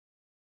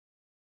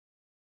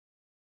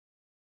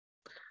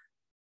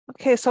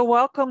Okay, so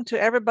welcome to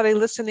everybody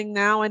listening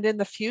now and in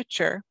the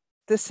future.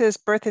 This is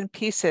Birth in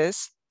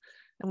Pieces,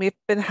 and we've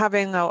been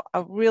having a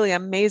really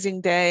amazing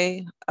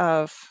day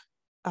of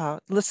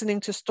listening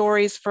to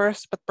stories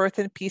first with Birth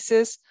in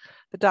Pieces,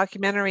 the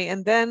documentary,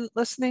 and then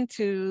listening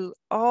to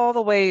all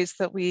the ways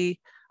that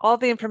all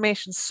the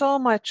information, so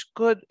much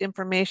good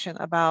information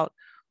about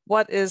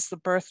what is the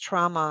birth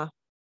trauma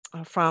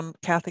from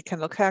Kathy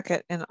Kendall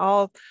Cackett, and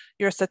all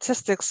your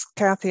statistics,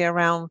 Kathy,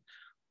 around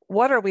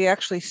what are we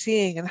actually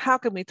seeing and how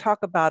can we talk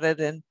about it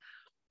and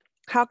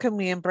how can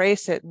we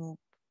embrace it and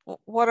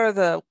what are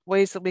the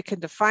ways that we can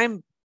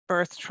define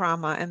birth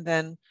trauma and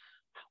then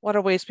what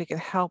are ways we can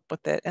help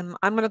with it. And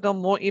I'm going to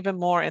go even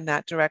more in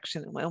that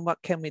direction and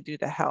what can we do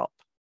to help.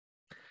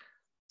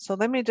 So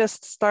let me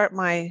just start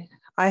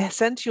I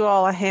sent you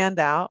all a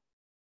handout.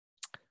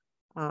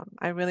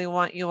 I really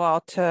want you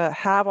all to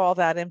have all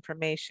that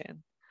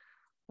information.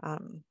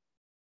 And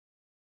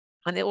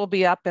it will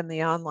be up in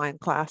the online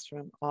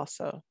classroom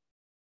also.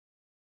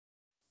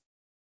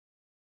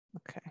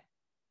 Okay.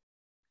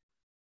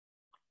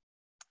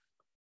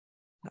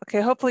 Okay,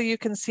 hopefully you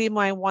can see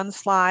my one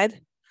slide,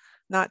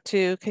 not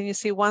two. Can you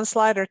see one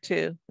slide or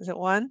two? Is it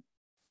one?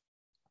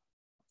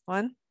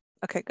 One?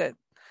 Okay, good.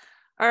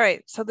 All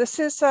right, so this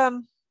is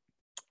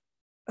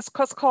it's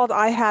called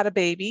I Had a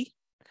Baby,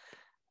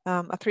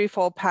 a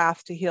threefold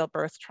path to heal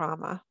birth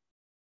trauma.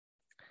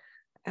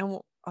 And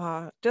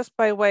just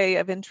by way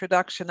of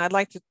introduction, I'd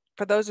like to,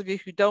 for those of you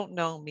who don't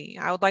know me,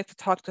 I would like to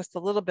talk just a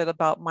little bit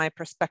about my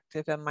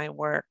perspective and my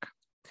work.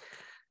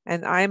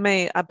 And I'm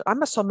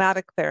a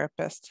somatic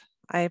therapist.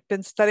 I've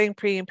been studying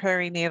pre and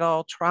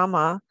perinatal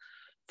trauma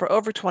for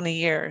over 20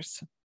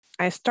 years.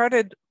 I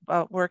started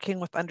working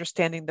with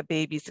understanding the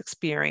baby's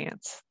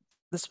experience.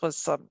 This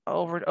was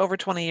over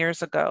 20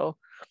 years ago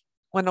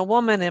when a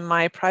woman in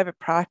my private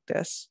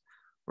practice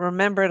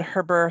remembered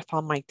her birth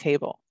on my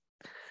table.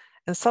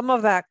 And some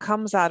of that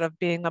comes out of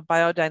being a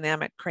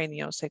biodynamic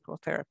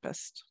craniosacral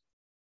therapist.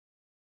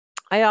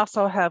 I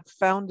also have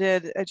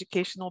founded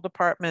educational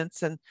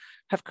departments and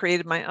have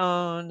created my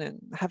own and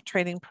have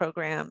training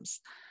programs.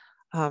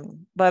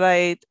 But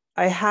I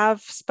have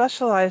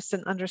specialized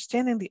in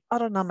understanding the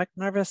autonomic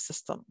nervous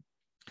system.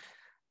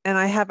 And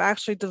I have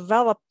actually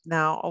developed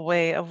now a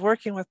way of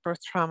working with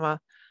birth trauma,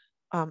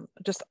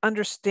 just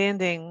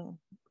understanding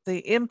the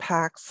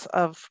impacts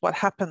of what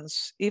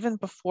happens even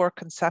before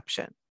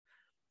conception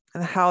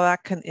and how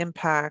that can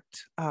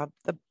impact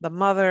the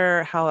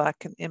mother, how that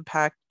can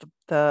impact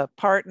the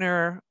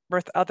partner,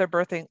 other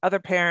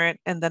parent,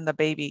 and then the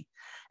baby,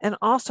 and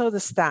also the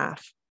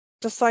staff.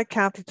 Just like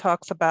Kathy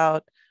talks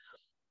about,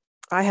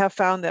 I have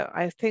found that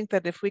I think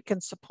that if we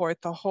can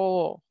support the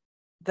whole,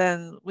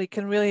 then we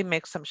can really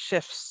make some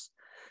shifts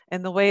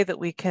in the way that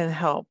we can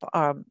help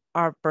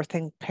our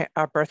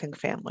birthing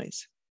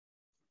families.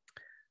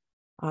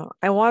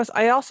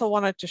 I also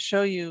wanted to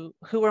show you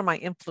who are my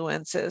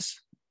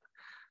influences.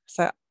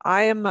 So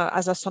I am,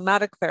 as a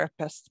somatic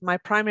therapist, my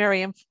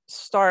primary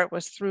start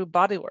was through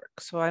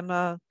bodywork. So I'm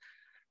a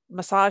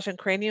massage and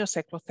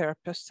craniosacral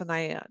therapist, and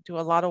I do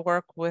a lot of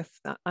work with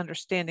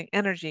understanding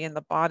energy in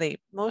the body,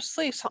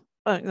 mostly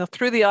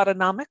through the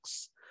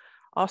autonomics,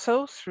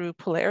 also through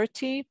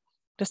polarity,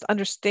 just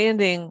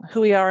understanding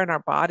who we are in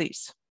our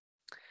bodies.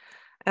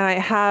 And I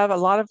have a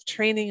lot of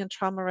training in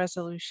trauma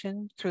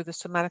resolution through the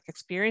Somatic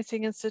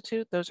Experiencing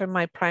Institute. Those are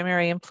my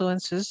primary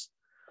influences.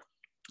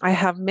 I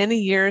have many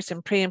years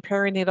in pre and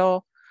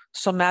perinatal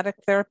somatic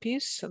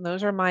therapies, and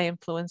those are my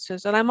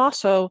influences. And I'm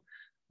also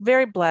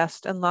very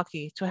blessed and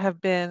lucky to have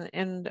been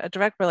in a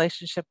direct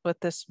relationship with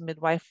this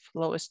midwife,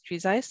 Lois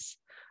Treesice.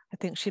 I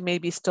think she may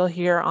be still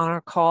here on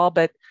our call,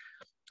 but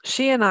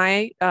she and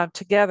I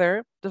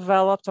together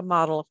developed a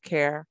model of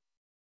care.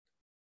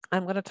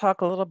 I'm going to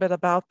talk a little bit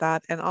about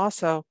that. And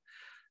also,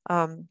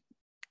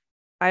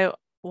 I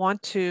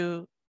want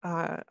to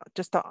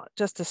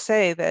just to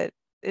say that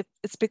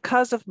it's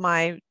because of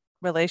my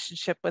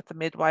relationship with the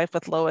midwife,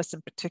 with Lois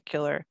in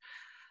particular,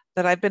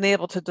 that I've been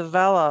able to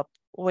develop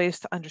ways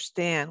to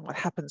understand what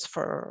happens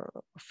for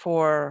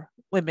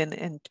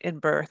women in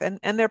birth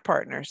and their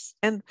partners.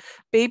 And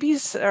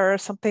babies are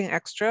something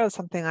extra,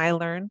 something I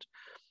learned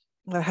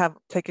that have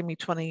taken me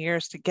 20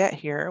 years to get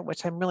here,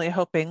 which I'm really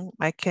hoping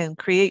I can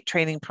create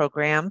training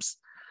programs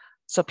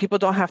so people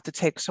don't have to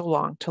take so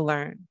long to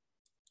learn.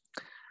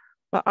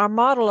 But our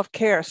model of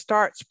care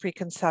starts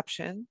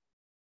preconception.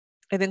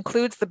 It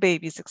includes the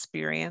baby's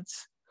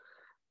experience,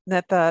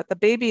 that the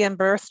baby and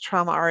birth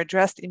trauma are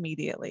addressed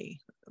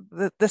immediately.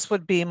 This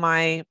would be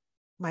my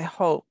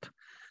hope,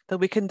 that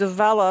we can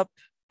develop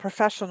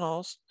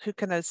professionals who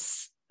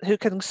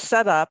can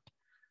set up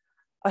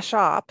a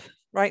shop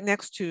right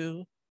next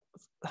to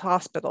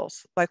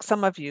hospitals, like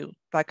some of you,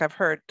 like I've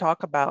heard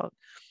talk about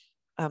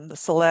the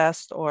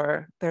Celeste,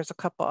 or there's a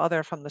couple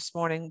other from this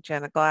morning,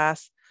 Janet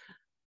Glass.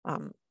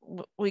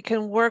 We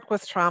can work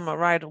with trauma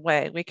right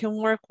away. We can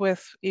work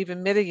with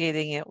even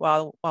mitigating it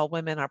while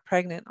women are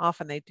pregnant.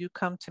 Often they do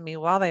come to me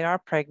while they are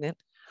pregnant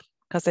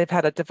because they've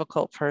had a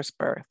difficult first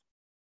birth.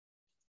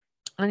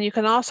 And you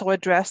can also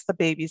address the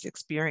baby's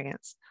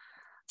experience.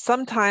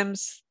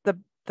 sometimes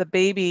the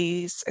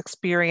baby's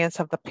experience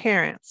of the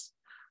parents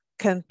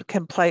can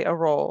play a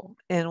role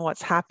in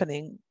what's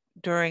happening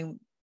during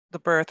the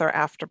birth or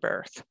after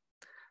birth.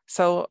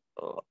 So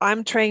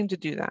I'm trained to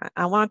do that.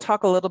 I want to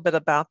talk a little bit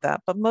about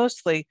that, but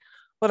mostly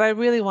what I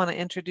really want to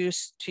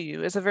introduce to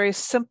you is a very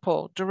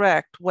simple,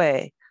 direct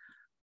way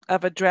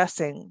of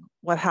addressing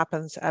what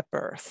happens at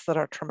birth that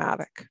are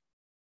traumatic.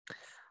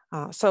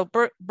 So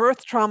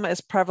birth trauma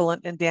is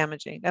prevalent and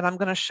damaging, and I'm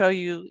going to show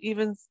you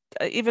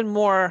even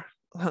more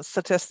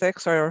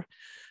statistics, or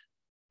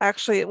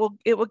actually it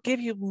will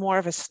give you more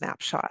of a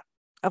snapshot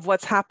of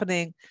what's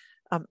happening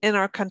in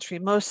our country,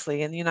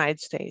 mostly in the United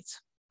States,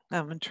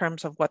 in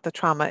terms of what the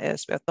trauma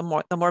is,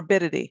 the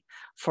morbidity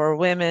for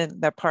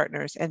women, their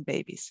partners, and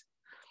babies.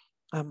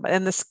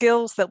 And the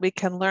skills that we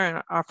can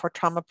learn are for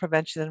trauma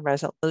prevention and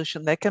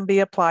resolution. They can be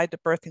applied to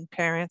birthing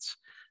parents,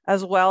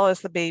 as well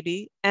as the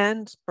baby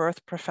and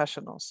birth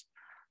professionals.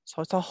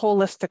 So it's a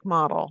holistic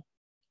model.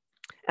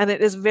 And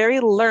it is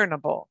very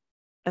learnable,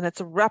 and it's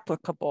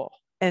replicable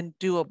and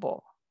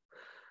doable.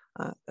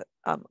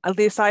 At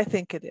least I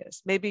think it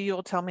is. Maybe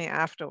you'll tell me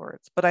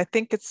afterwards, but I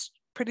think it's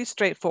pretty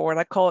straightforward.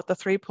 I call it the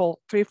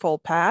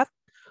threefold path.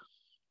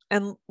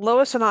 And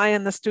Lois and I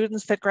and the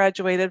students that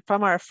graduated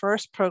from our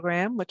first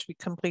program, which we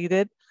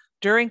completed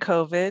during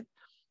COVID,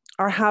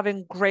 are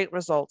having great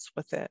results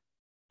with it.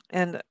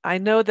 And I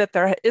know that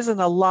there isn't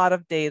a lot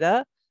of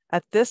data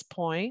at this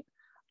point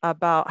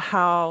about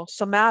how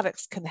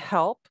somatics can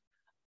help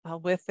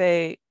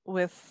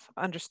with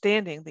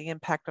understanding the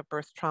impact of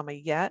birth trauma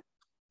yet.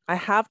 I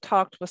have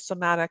talked with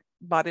somatic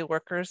body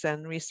workers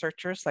and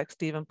researchers like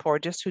Stephen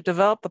Porges, who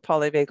developed the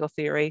polyvagal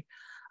theory,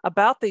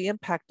 about the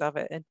impact of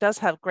it. It does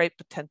have great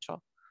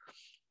potential.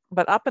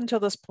 But up until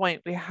this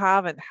point, we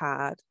haven't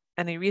had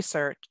any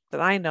research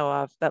that I know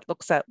of that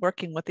looks at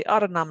working with the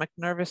autonomic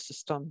nervous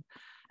system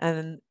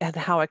and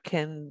how it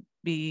can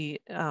be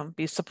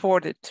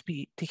supported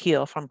to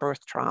heal from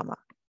birth trauma.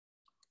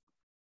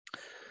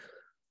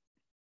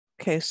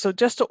 Okay, so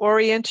just to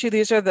orient you,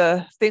 these are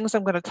the things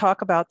I'm going to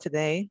talk about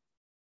today.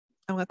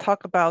 I'm going to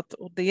talk about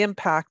the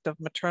impact of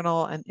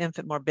maternal and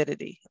infant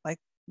morbidity, like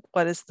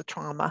what is the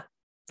trauma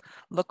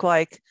look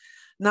like,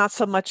 not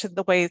so much in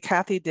the way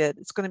Kathy did.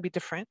 It's going to be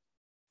different.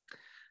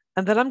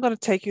 And then I'm going to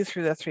take you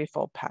through the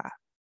threefold path.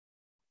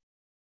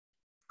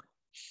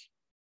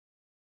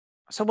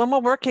 So when we're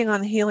working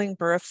on healing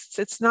births,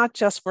 it's not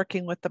just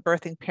working with the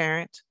birthing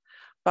parent,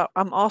 but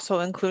I'm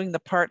also including the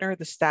partner,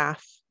 the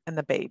staff, and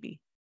the baby.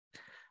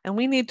 And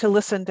we need to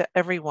listen to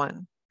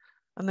everyone.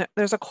 And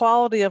there's a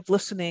quality of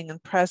listening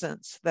and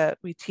presence that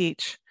we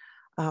teach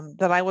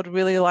that I would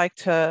really like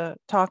to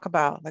talk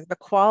about, like the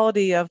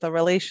quality of the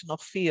relational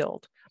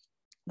field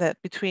that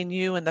between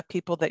you and the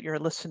people that you're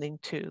listening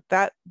to,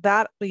 that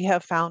we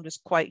have found is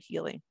quite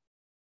healing.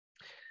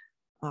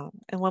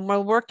 And when we're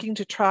working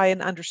to try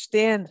and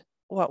understand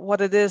what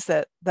it is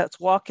that's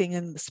walking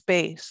in the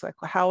space, like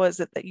how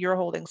is it that you're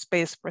holding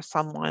space for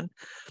someone?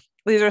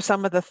 These are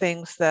some of the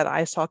things that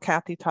I saw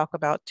Kathy talk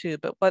about too,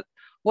 but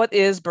what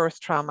is birth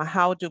trauma?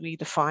 How do we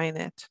define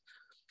it?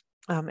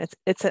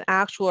 It's an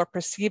actual or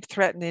perceived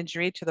threat and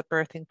injury to the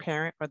birthing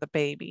parent or the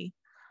baby.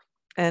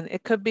 And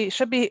it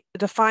should be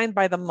defined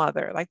by the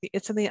mother, like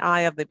it's in the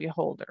eye of the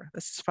beholder.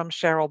 This is from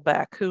Cheryl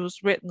Beck, who's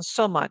written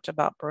so much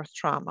about birth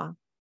trauma.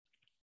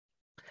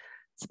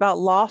 It's about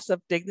loss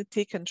of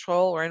dignity,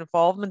 control, or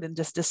involvement in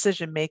just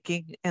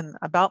decision-making and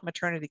about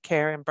maternity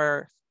care and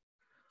birth.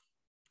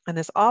 And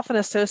is often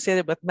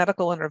associated with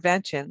medical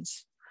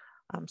interventions,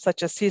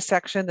 such as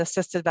C-section,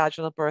 assisted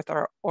vaginal birth,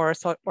 or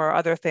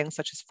other things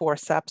such as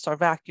forceps or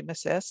vacuum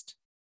assist,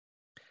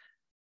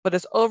 but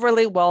is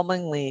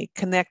overwhelmingly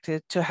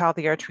connected to how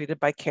they are treated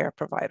by care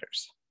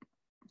providers.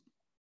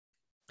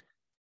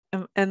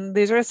 And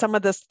these are some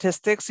of the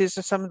statistics. These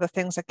are some of the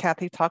things that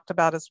Kathy talked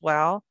about as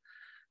well.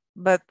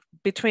 But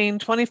between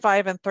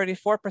 25 and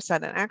 34%,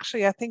 and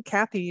actually I think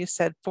Kathy, you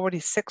said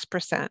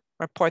 46%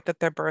 report that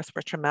their births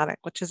were traumatic,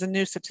 which is a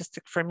new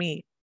statistic for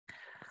me.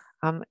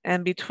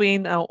 And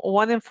between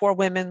 1 in 4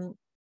 women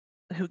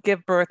who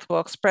give birth will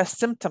express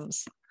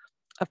symptoms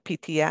of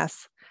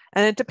PTS.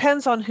 And it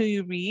depends on who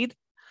you read.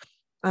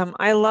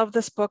 I love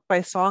this book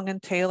by Song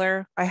and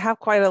Taylor. I have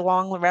quite a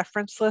long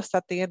reference list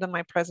at the end of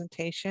my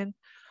presentation,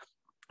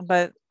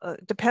 but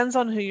it depends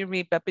on who you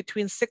read, but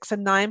between 6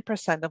 and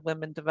 9% of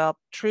women develop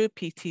true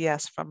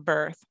PTS from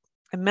birth.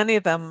 And many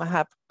of them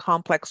have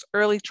complex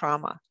early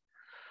trauma,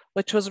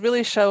 which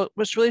really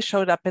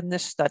showed up in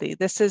this study.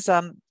 This is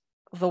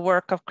the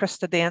work of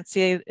Krista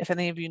Dancy. If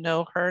any of you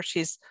know her,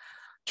 she's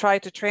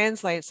tried to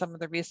translate some of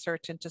the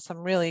research into some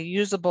really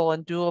usable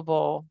and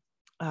doable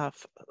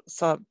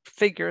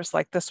figures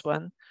like this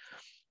one.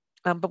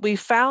 But we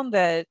found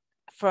that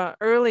for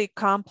early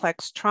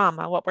complex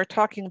trauma, what we're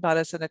talking about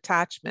is an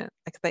attachment,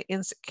 like the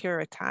insecure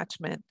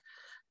attachment,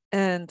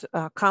 and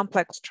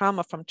complex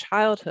trauma from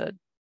childhood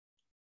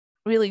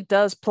really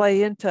does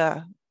play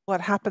into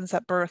what happens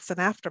at births and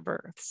after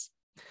births.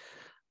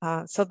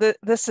 So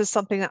this is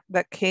something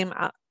that came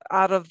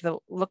out of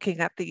looking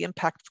at the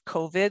impact of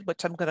COVID,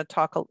 which I'm going to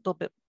talk a little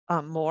bit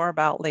more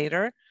about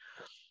later.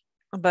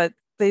 But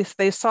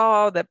they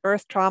saw that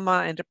birth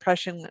trauma and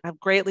depression have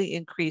greatly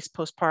increased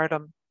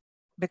postpartum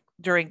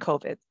during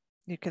COVID.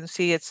 You can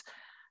see it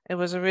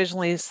was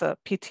originally, so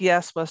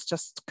PTS was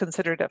just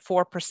considered at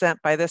 4%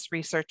 by this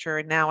researcher,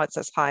 and now it's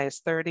as high as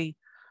 30%.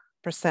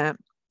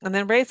 And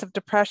then rates of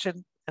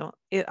depression,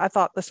 I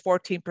thought this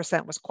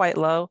 14% was quite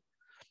low.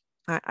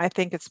 I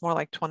think it's more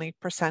like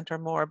 20% or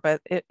more,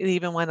 but it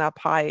even went up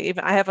high.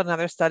 Even I have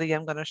another study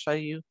I'm going to show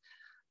you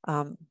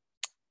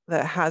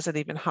that has it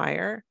even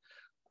higher.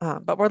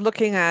 But we're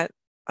looking at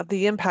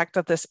the impact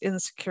of this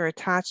insecure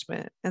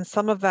attachment. And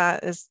some of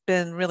that has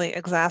been really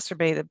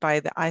exacerbated by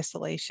the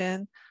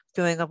isolation,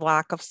 feeling of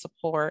lack of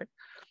support.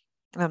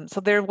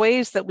 So there are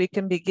ways that we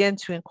can begin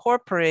to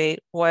incorporate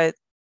what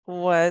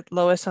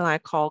Lois and I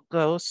call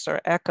ghosts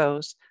or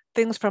echoes,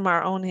 things from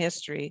our own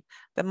history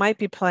that might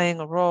be playing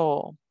a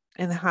role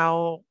in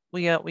how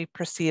we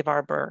perceive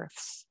our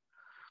births.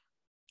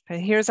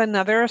 And here's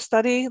another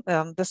study.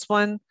 This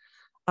one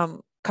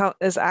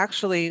is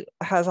actually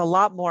has a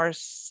lot more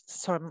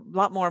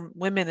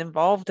women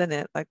involved in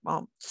it, like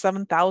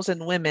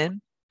 7,000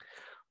 women.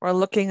 We're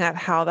looking at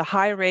how the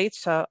high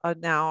rates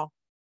now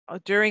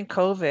during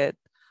COVID,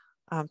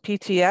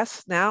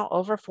 PTS now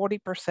over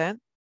 40%,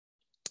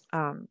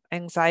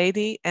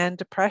 anxiety and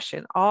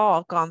depression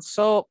all gone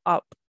so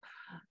up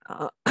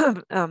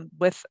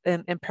with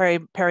in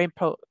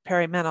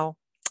perinatal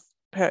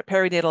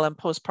and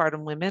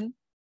postpartum women.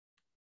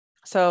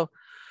 So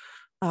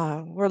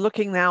we're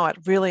looking now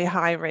at really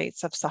high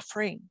rates of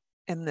suffering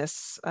in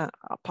this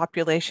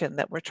population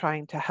that we're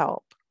trying to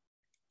help.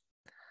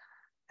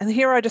 And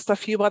here are just a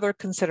few other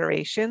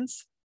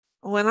considerations.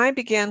 When I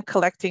began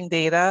collecting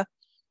data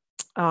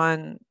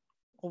on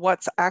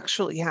what's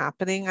actually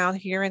happening out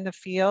here in the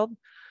field,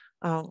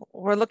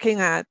 we're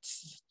looking at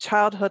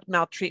childhood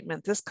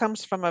maltreatment. This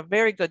comes from a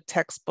very good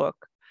textbook.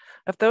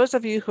 If those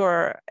of you who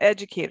are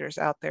educators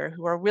out there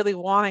who are really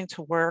wanting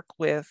to work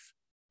with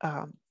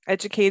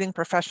educating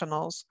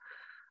professionals,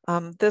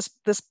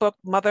 this book,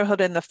 Motherhood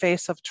in the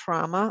Face of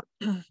Trauma,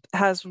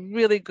 has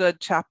really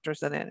good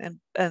chapters in it,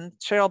 and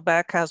Cheryl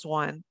Beck has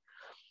one.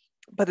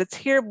 But it's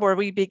here where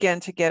we begin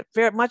to get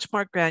very much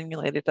more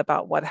granulated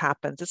about what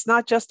happens. It's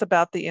not just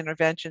about the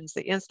interventions,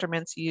 the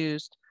instruments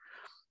used.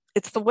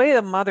 It's the way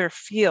the mother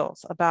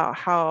feels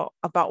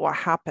about what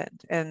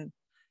happened, and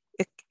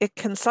it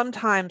can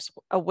sometimes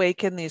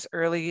awaken these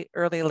early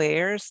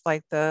layers,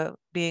 like the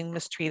being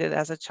mistreated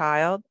as a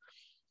child.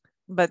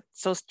 But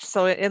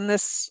so in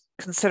this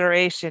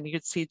consideration,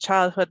 you'd see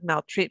childhood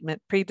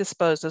maltreatment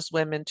predisposes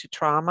women to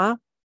trauma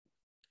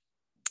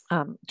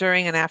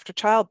during and after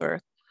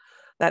childbirth.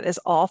 That is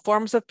all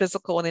forms of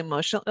physical and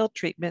emotional ill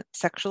treatment,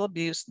 sexual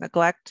abuse,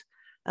 neglect,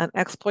 and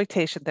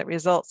exploitation that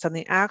results in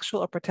the actual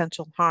or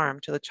potential harm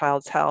to the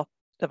child's health,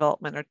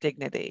 development, or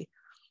dignity.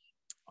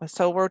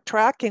 So we're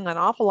tracking an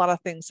awful lot of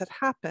things that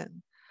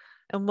happen.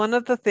 And one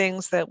of the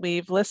things that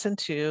we've listened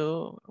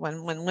to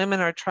when women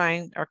are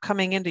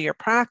coming into your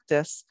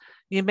practice,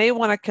 you may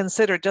want to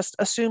consider just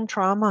assume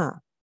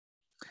trauma,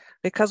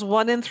 because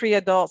 1 in 3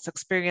 adults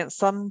experience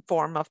some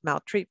form of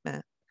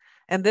maltreatment.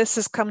 And this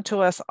has come to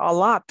us a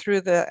lot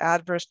through the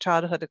adverse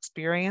childhood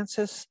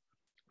experiences.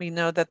 We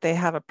know that they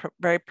have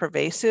very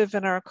pervasive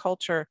in our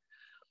culture.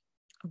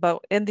 But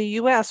in the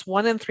US,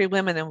 1 in 3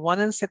 women and 1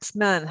 in 6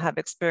 men have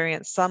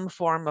experienced some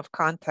form of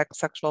contact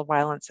sexual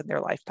violence in their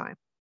lifetime.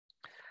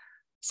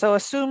 So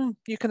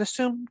you can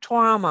assume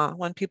trauma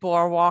when people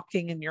are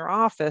walking in your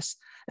office,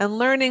 and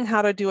learning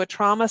how to do a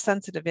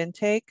trauma-sensitive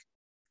intake,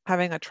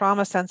 having a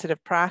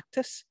trauma-sensitive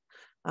practice.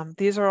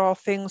 These are all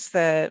things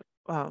that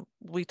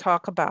we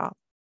talk about.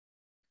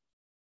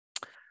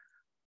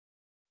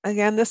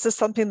 Again, this is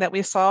something that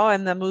we saw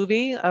in the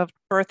movie of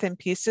Birth in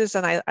Pieces,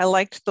 and I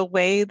liked the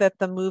way that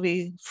the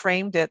movie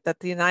framed it, that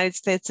the United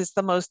States is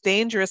the most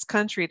dangerous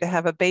country to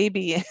have a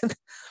baby in.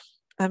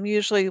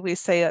 Usually we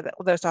say that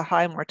there's a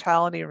high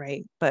mortality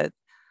rate, but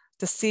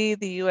to see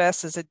the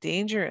US as a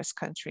dangerous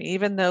country,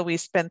 even though we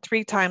spend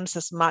 3 times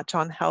as much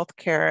on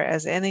healthcare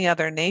as any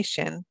other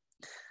nation,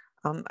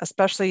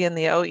 especially in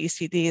the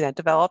OECD, the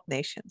developed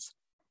nations.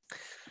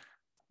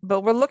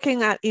 But we're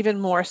looking at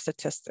even more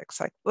statistics.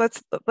 Like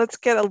let's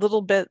get a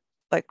little bit,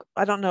 like,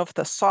 I don't know if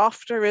the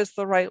softer is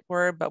the right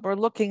word, but we're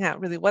looking at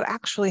really what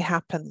actually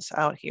happens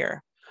out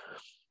here.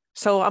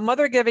 So a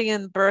mother giving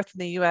in birth in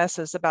the US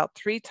is about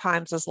 3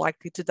 times as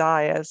likely to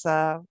die as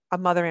a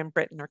mother in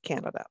Britain or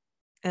Canada.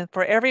 And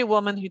for every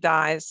woman who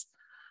dies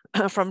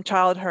from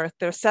childbirth,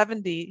 there's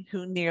 70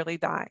 who nearly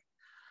die.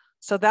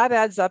 So that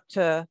adds up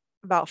to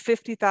about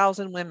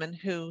 50,000 women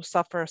who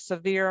suffer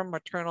severe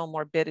maternal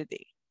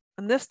morbidity.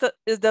 And this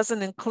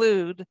doesn't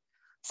include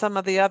some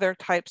of the other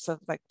types of,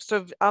 like,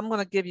 so I'm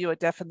going to give you a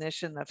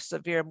definition of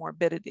severe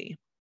morbidity.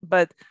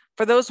 But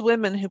for those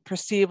women who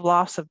perceive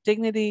loss of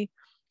dignity,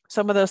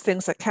 some of those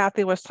things that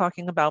Kathy was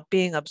talking about,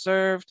 being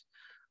observed,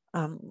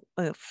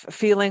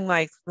 feeling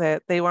like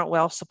that they weren't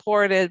well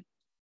supported,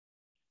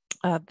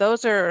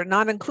 those are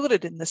not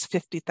included in this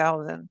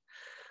 50,000.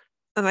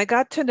 And I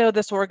got to know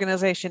this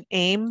organization,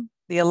 AIM.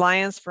 the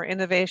Alliance for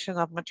Innovation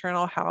of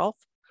Maternal Health.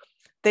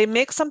 They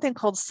make something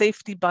called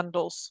safety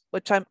bundles,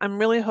 which I'm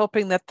really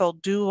hoping that they'll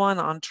do one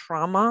on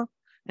trauma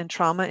and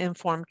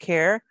trauma-informed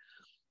care.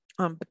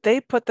 But they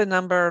put the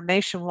number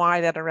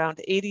nationwide at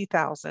around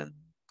 80,000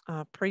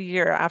 per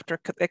year after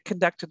they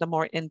conducted a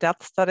more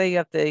in-depth study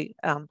of the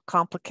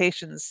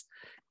complications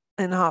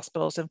in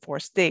hospitals in 4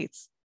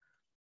 states.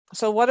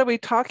 So what are we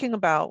talking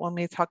about when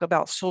we talk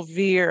about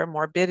severe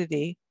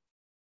morbidity?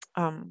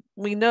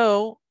 We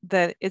know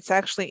that it's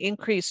actually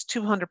increased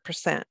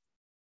 200%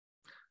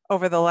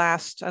 over the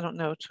last, I don't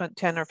know,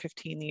 10 or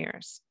 15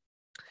 years.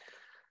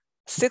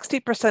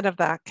 60% of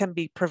that can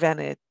be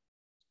prevented.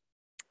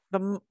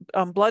 The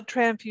blood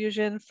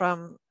transfusion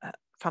from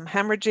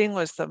hemorrhaging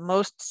was the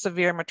most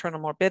severe maternal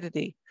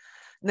morbidity.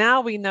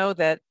 Now we know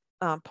that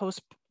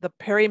the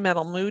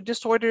perinatal mood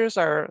disorders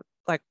are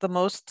like the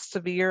most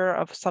severe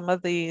of some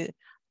of the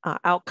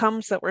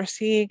outcomes that we're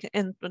seeing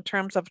in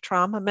terms of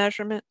trauma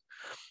measurement.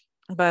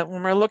 But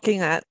when we're looking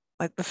at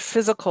like the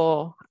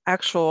physical,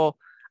 actual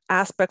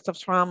aspects of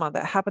trauma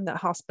that happened at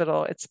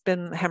hospital, it's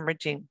been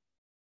hemorrhaging.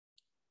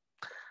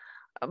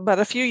 But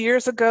a few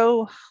years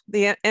ago,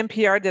 the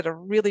NPR did a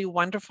really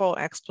wonderful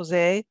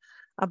expose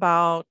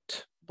about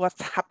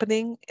what's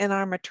happening in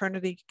our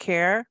maternity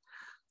care.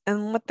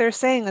 And what they're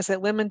saying is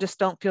that women just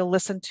don't feel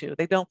listened to.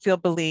 They don't feel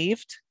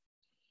believed.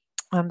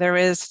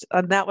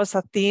 That was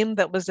a theme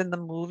that was in the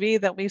movie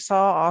that we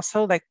saw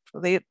also, like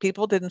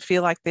people didn't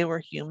feel like they were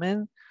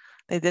human.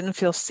 They didn't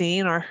feel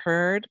seen or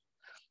heard.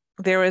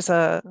 There is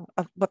a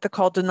what they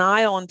call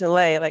denial and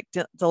delay, like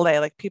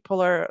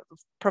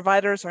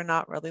providers are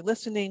not really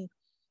listening.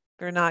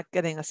 They're not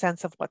getting a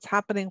sense of what's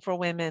happening for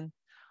women,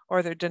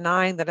 or they're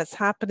denying that it's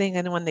happening.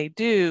 And when they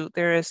do,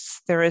 there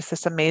is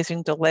this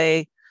amazing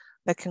delay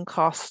that can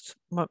cost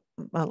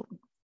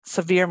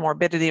severe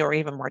morbidity or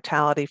even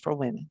mortality for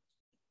women.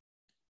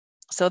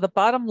 So the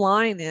bottom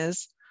line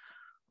is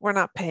we're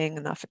not paying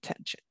enough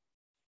attention.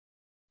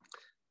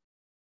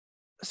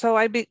 So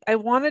I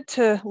wanted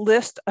to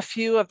list a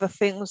few of the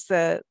things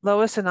that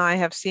Lois and I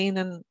have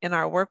seen in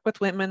our work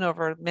with women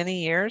over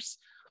many years.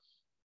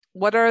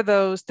 What are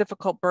those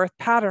difficult birth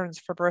patterns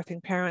for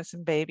birthing parents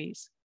and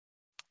babies?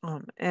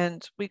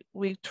 And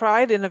we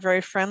tried in a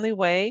very friendly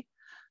way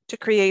to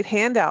create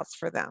handouts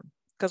for them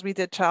because we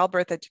did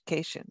childbirth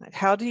education. Like,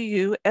 how do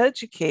you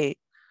educate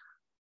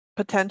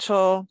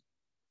potential,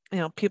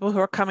 people who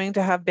are coming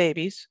to have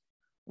babies,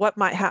 what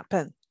might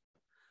happen?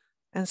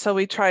 And so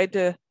we tried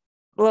to,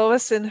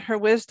 Lois in her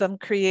wisdom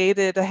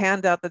created a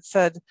handout that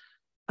said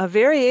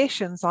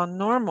variations on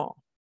normal.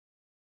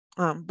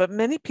 But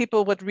many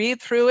people would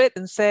read through it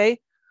and say,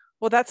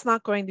 well, that's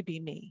not going to be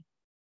me.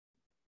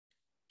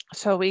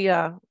 So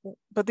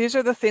but these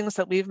are the things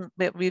that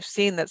we've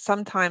seen that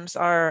sometimes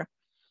are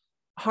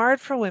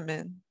hard for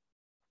women,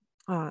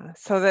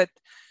 so that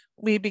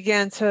we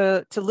began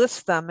to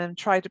list them and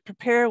try to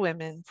prepare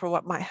women for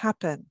what might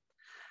happen.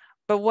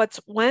 But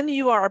when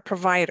you are a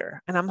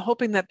provider, and I'm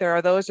hoping that there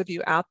are those of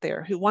you out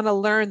there who want to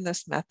learn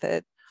this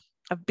method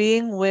of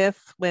being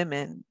with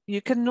women,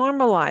 you can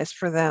normalize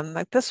for them,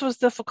 like, this was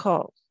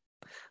difficult.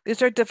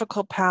 These are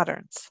difficult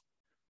patterns.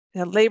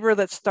 Labor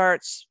that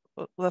starts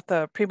with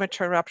a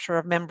premature rupture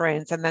of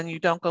membranes and then you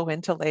don't go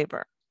into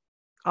labor.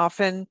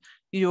 Often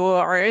you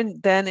are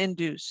then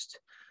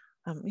induced.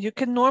 You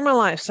can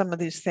normalize some of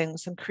these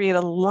things and create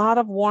a lot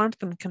of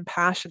warmth and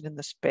compassion in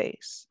the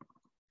space.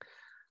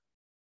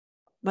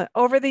 But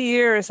over the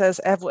years, as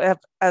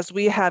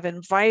we have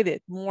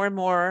invited more and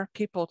more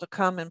people to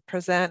come and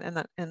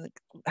present and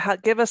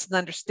give us an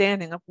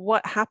understanding of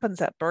what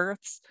happens at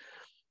births,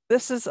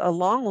 this is a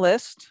long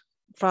list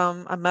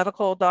from a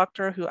medical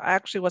doctor who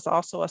actually was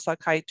also a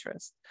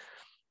psychiatrist.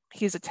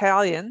 He's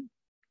Italian.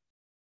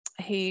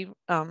 I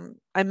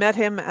met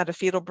him at a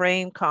fetal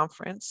brain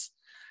conference,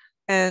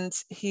 and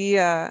he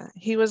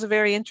was a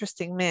very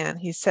interesting man.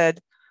 He said,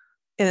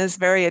 in his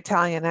very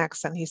Italian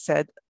accent, he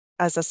said,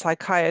 as a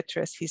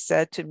psychiatrist, he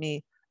said to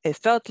me, it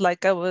felt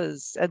like I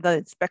was an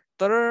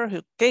inspector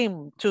who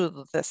came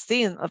to the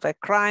scene of a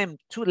crime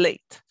too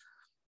late.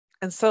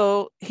 And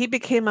so he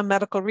became a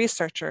medical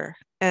researcher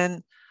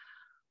and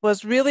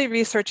was really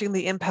researching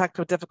the impact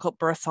of difficult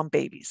births on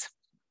babies.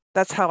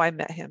 That's how I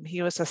met him.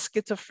 He was a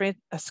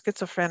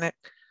schizophrenia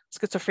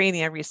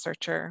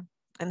researcher.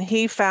 And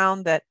he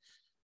found that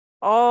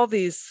all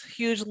these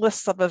huge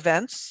lists of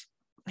events,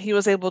 he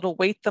was able to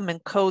weight them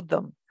and code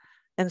them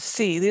and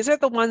see. These are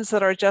the ones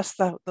that are just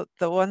the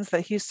ones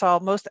that he saw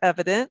most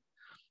evident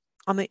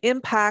on the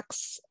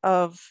impacts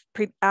of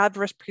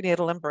adverse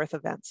prenatal and birth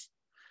events.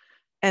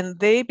 And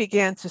they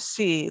began to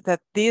see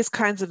that these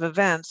kinds of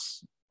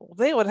events,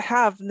 they would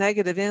have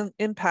negative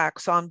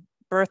impacts on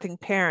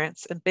birthing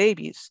parents and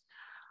babies.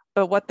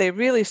 But what they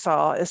really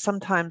saw is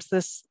sometimes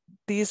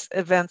these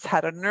events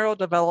had a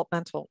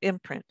neurodevelopmental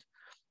imprint,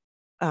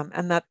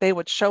 and that they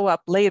would show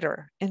up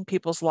later in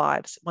people's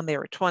lives when they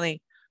were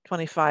 20,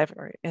 25,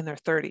 or in their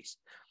 30s,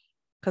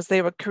 because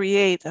they would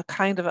create a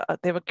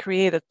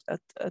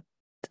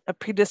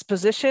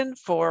predisposition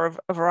for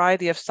a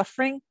variety of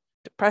suffering,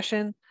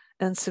 depression,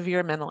 and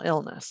severe mental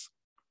illness.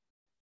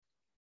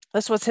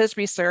 This was his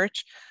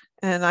research,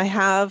 and I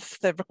have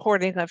the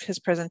recording of his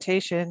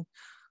presentation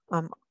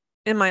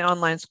in my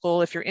online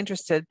school. If you're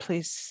interested,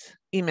 please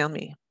email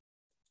me.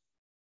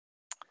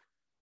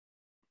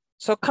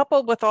 So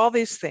coupled with all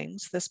these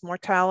things, this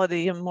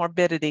mortality and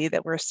morbidity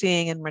that we're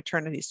seeing in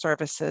maternity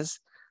services,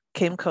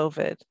 came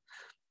COVID.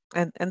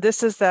 And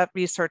this is that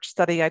research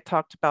study I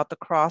talked about, the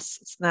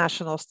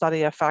cross-national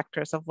study of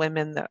factors of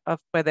women,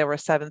 where there were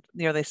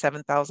nearly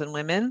 7,000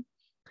 women.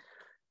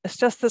 It's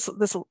just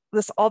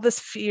all this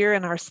fear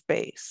in our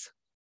space.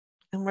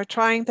 And we're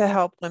trying to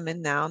help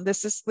women now. And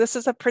this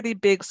is a pretty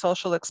big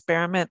social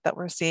experiment that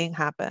we're seeing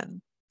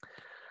happen.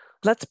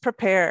 Let's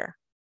prepare.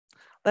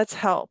 Let's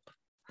help.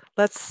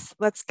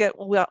 Let's get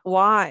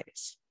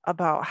wise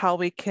about how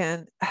we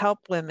can help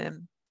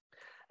women.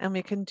 And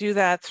we can do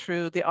that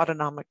through the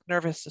autonomic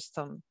nervous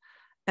system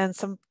and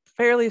some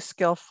fairly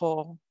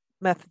skillful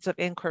methods of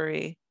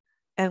inquiry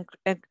and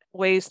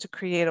ways to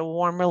create a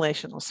warm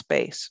relational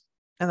space.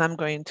 And I'm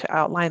going to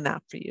outline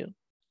that for you.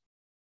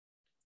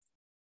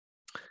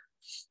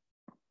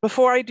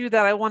 Before I do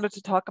that, I wanted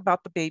to talk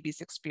about the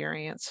baby's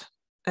experience.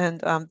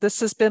 And this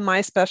has been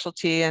my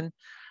specialty, and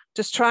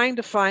just trying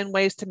to find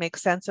ways to make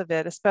sense of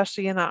it,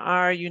 especially in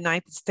our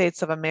United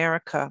States of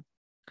America,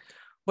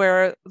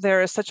 where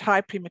there is such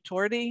high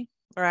prematurity.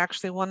 We're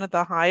actually one of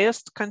the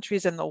highest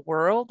countries in the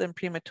world in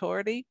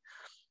prematurity.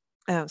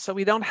 So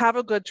we don't have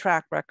a good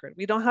track record.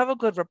 We don't have a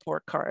good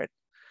report card.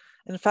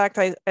 In fact,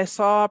 I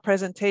saw a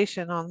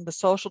presentation on the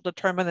social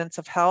determinants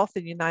of health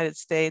in the United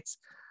States.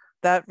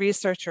 That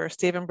researcher,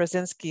 Stephen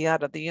Brzezinski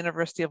out of the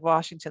University of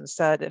Washington,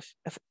 said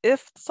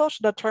if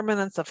social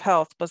determinants of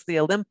health was the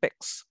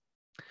Olympics,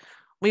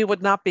 we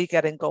would not be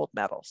getting gold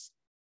medals.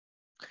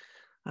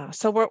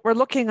 So we're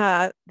looking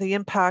at the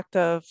impact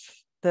of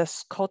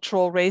this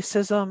cultural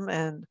racism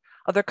and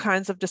other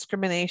kinds of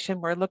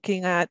discrimination. We're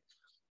looking at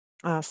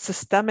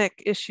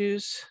systemic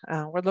issues.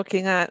 We're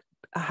looking at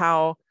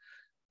how,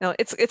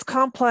 it's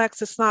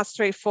complex. It's not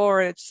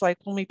straightforward. It's like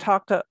when we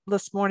talked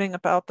this morning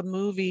about the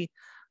movie,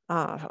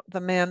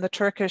 the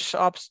Turkish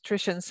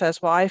obstetrician says,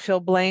 well, I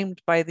feel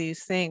blamed by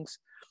these things.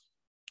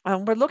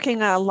 We're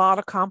looking at a lot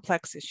of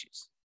complex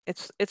issues.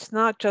 It's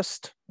not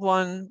just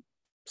one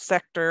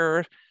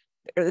sector,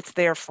 it's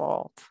their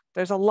fault.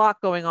 There's a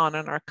lot going on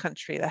in our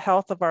country, the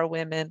health of our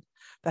women,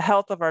 the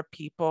health of our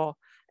people,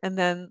 and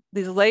then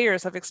these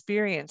layers of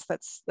experience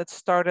that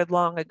started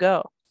long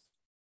ago.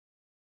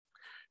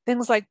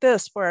 Things like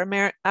this,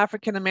 where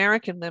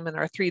African-American women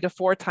are 3 to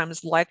 4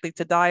 times likely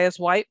to die as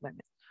white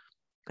women.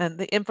 And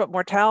the infant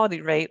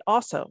mortality rate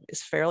also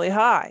is fairly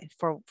high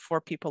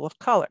for people of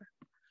color.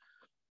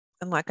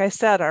 And like I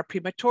said, our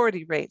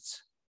prematurity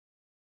rates.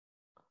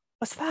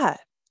 What's that?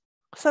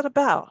 What's that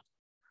about?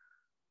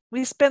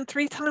 We spend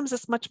 3 times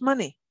as much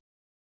money.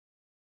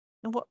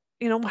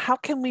 And how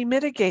can we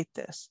mitigate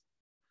this?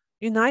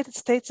 United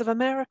States of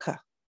America.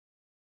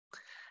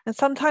 And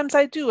sometimes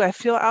I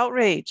feel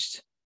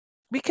outraged.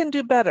 We can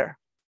do better.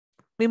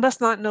 We must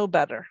not know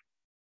better.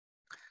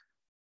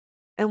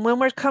 And when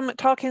we're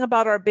talking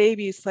about our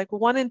babies, like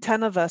 1 in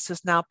 10 of us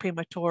is now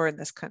premature in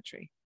this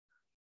country.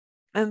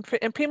 And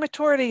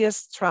prematurity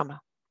is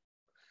trauma.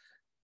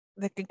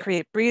 They can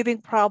create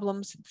breathing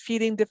problems,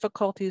 feeding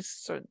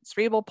difficulties,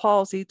 cerebral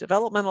palsy,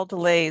 developmental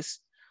delays,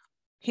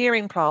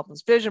 hearing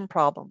problems, vision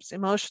problems,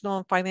 emotional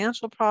and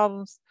financial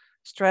problems,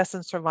 stress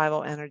and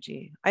survival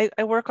energy.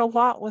 I work a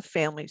lot with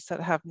families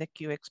that have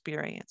NICU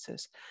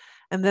experiences.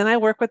 And then I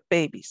work with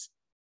babies.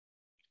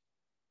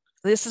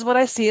 This is what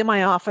I see in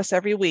my office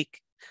every week.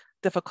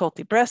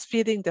 Difficulty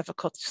breastfeeding,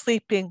 difficulty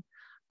sleeping,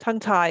 tongue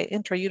tie,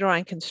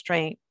 intrauterine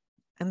constraint,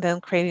 and then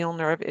cranial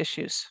nerve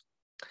issues.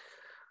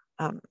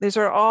 These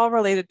are all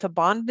related to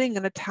bonding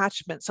and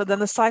attachment. So then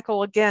the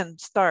cycle again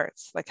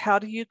starts, like how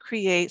do you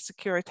create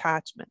secure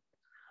attachment?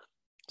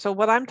 So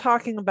what I'm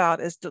talking about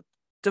is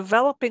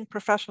developing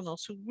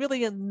professionals who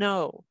really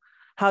know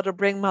how to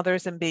bring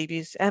mothers and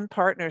babies and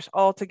partners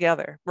all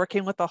together,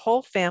 working with the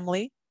whole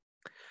family,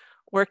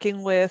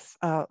 working with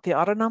the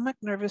autonomic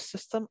nervous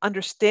system,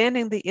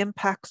 understanding the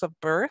impacts of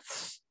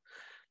births.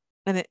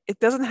 And it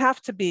doesn't have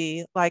to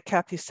be, like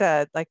Kathy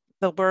said, like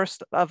the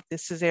worst of the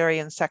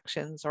cesarean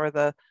sections or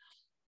the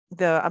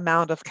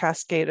amount of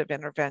cascade of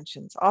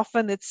interventions.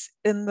 Often it's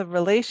in the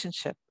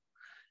relationship,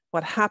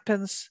 what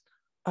happens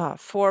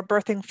for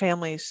birthing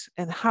families,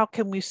 and how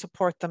can we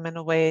support them in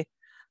a way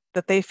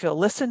that they feel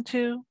listened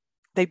to,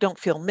 they don't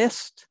feel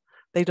missed,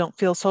 they don't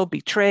feel so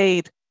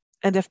betrayed.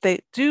 And if they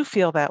do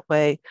feel that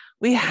way,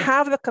 we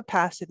have the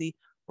capacity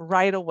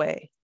right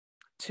away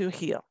to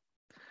heal.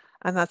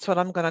 And that's what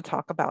I'm going to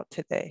talk about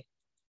today.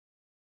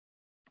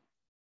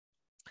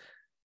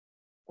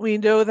 We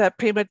know that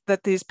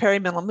these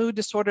perimental mood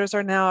disorders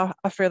are now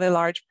a fairly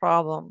large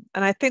problem.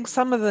 And I think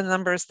some of the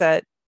numbers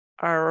that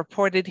are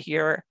reported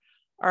here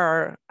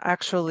are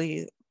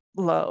actually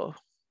low.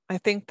 I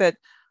think that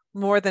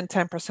more than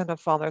 10% of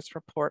fathers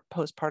report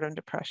postpartum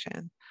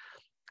depression.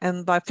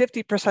 And by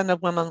 50%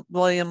 of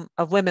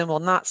women will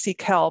not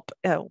seek help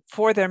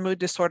for their mood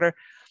disorder.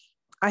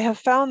 I have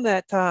found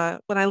that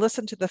when I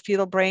listen to the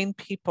fetal brain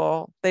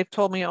people, they've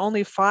told me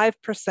only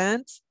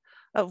 5%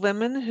 of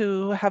women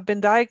who have been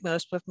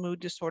diagnosed with mood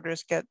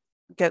disorders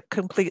get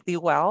completely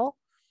well.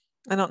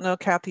 I don't know,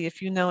 Kathy,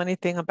 if you know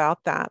anything about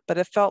that, but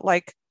it felt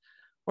like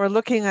we're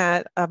looking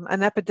at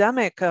an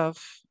epidemic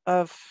of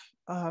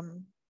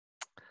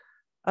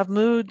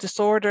mood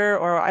disorder,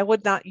 or I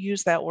would not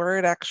use that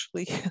word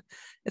actually.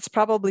 It's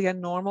probably a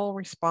normal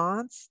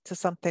response to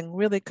something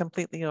really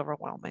completely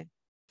overwhelming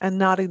and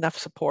not enough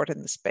support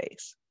in the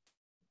space.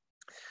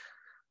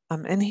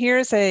 And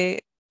here's a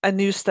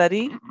new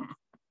study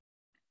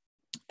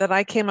that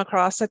I came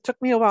across. It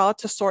took me a while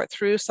to sort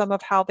through some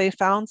of how they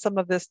found some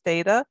of this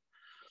data,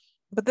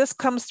 but this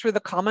comes through the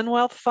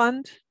Commonwealth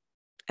Fund,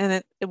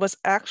 and it was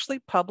actually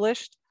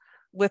published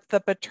with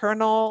the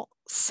Maternal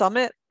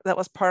Summit that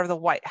was part of the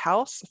White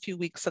House a few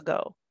weeks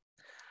ago.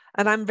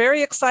 And I'm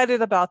very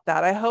excited about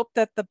that. I hope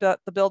that the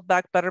Build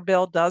Back Better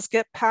bill does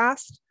get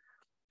passed,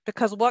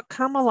 because what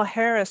Kamala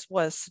Harris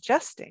was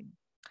suggesting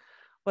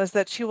was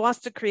that she wants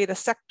to create a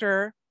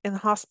sector in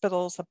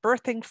hospitals, a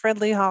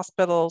birthing-friendly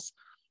hospitals,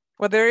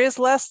 where there is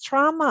less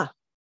trauma.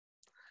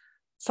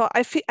 So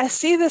I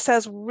see this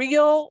as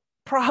real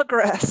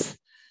progress,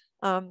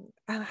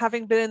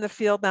 having been in the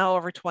field now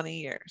over 20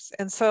 years.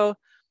 And so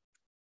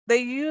they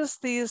use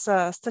these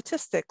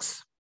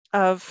statistics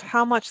of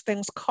how much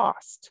things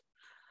cost.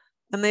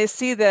 And they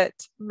see that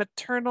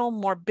maternal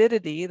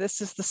morbidity, this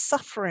is the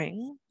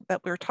suffering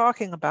that we're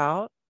talking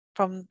about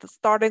from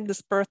starting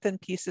this Birth in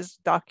Pieces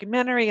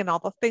documentary and all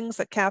the things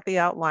that Kathy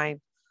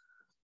outlined.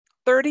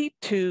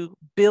 $32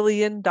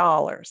 billion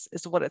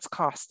is what it's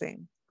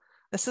costing.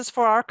 This is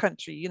for our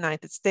country,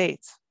 United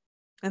States.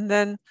 And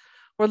then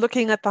we're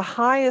looking at the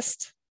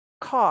highest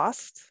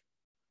cost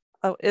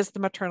is the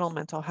maternal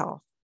mental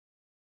health.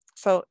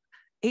 So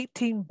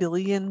 $18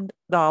 billion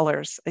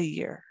a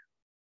year.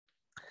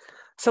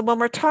 So when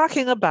we're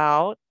talking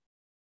about,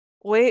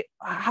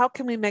 how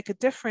can we make a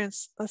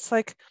difference? It's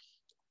like,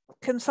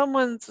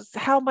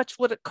 how much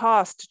would it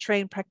cost to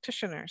train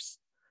practitioners?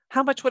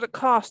 How much would it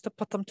cost to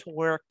put them to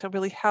work to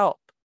really help?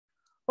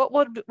 What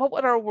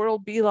would our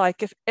world be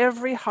like if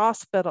every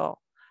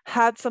hospital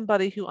had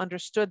somebody who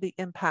understood the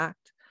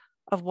impact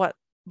of what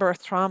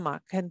birth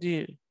trauma can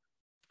do,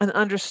 and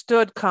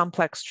understood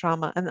complex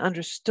trauma, and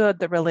understood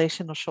the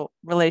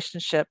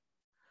relationship,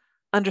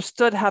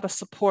 understood how to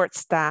support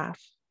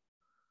staff?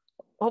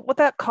 What would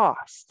that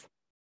cost?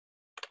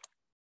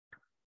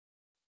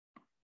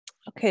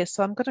 Okay,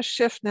 so I'm going to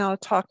shift now to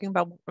talking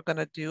about what we're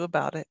going to do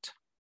about it.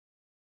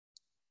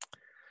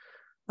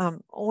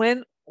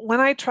 When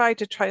I try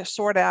to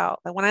sort out,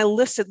 and when I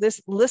listen,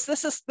 this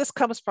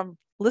comes from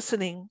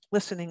listening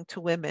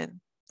to women.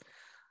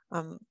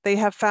 They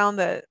have found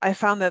that I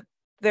found that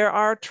there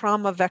are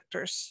trauma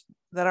vectors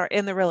that are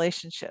in the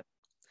relationship.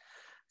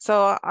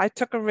 So I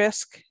took a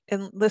risk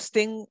in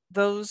listing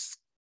those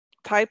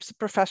types of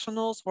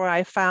professionals where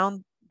I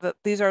found that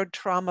these are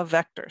trauma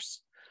vectors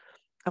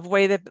of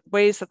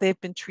ways that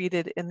they've been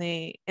treated in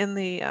their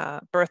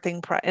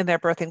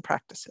birthing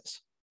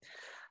practices.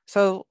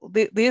 So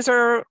these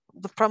are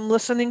from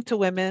listening to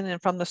women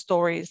and from the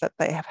stories that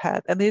they have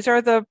had, and these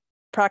are the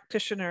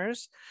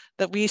practitioners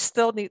that we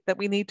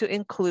need to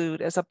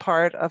include as a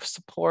part of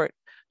support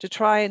to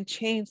try and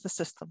change the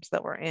systems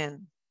that we're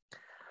in.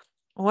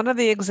 One of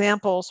the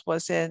examples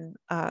was in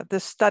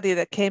this study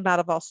that came out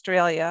of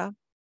Australia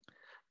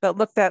that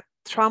looked at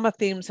trauma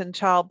themes in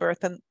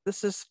childbirth, and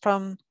this is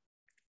from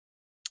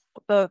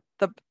the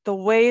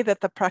way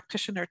that the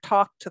practitioner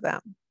talked to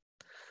them,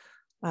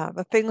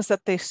 the things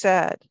that they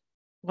said,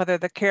 whether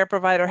the care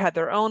provider had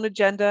their own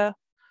agenda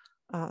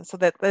so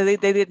that they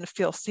didn't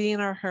feel seen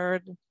or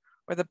heard,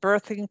 or the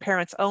birthing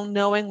parent's own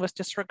knowing was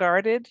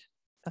disregarded,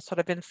 sort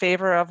of in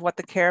favor of what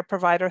the care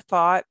provider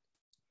thought.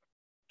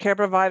 Care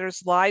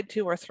providers lied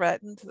to or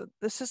threatened.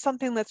 This is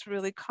something that's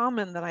really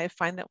common, that I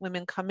find that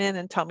women come in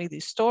and tell me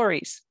these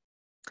stories.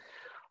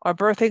 Or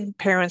birthing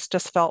parents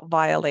just felt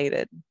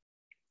violated.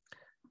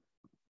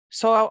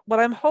 So what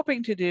I'm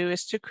hoping to do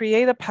is to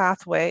create a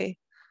pathway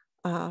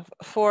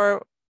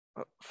for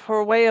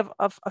a way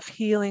of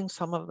healing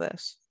some of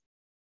this.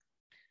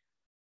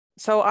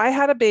 So I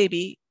had a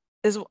baby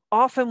is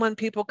often when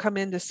people come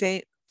in to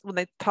say, when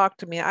they talk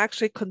to me, I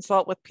actually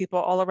consult with people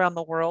all around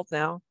the world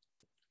now.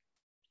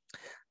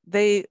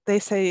 They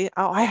say,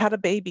 oh, I had a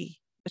baby,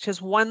 which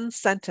is one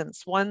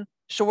sentence, one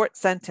short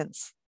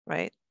sentence,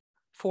 right?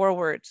 4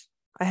 words,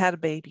 I had a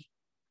baby.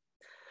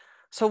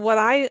 So what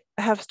I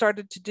have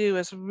started to do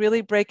is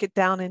really break it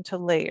down into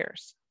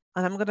layers.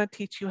 And I'm going to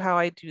teach you how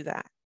I do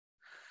that.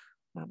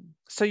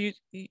 So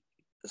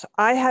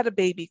I had a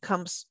baby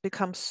becomes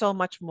so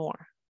much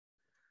more.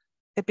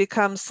 It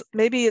becomes,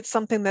 maybe it's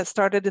something that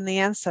started in the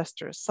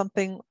ancestors,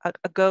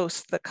 a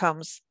ghost that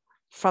comes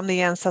from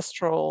the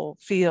ancestral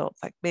field.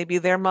 Like maybe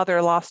their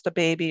mother lost a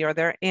baby, or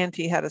their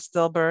auntie had a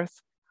stillbirth.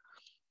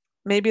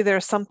 Maybe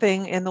there's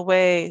something in the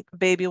way the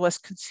baby was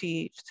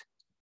conceived.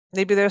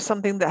 Maybe there's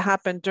something that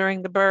happened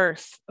during the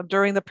birth,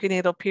 during the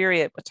prenatal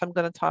period, which I'm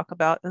going to talk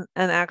about,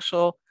 and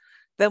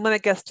Then when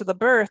it gets to the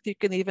birth, you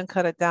can even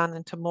cut it down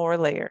into more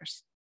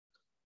layers.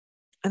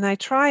 And I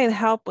try and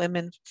help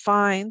women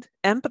find,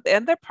 and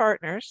their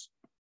partners,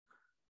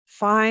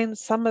 find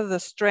some of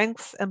the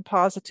strengths and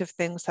positive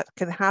things that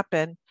can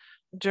happen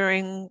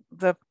during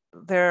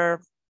their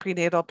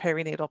prenatal,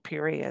 perinatal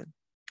period.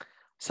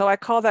 So I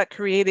call that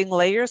creating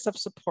layers of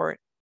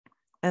support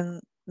and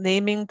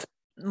naming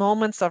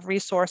moments of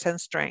resource and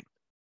strength.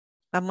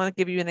 I'm going to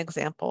give you an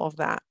example of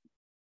that.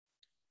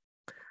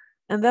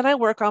 And then I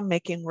work on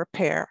making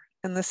repair.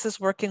 And this is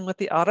working with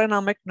the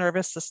autonomic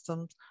nervous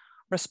system's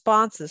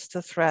responses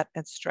to threat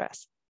and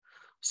stress.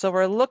 So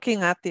we're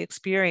looking at the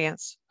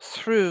experience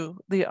through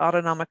the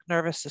autonomic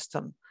nervous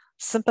system,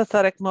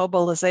 sympathetic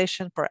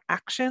mobilization for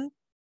action,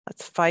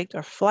 that's fight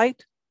or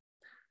flight.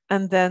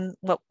 And then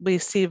what we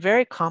see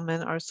very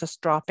common are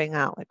just dropping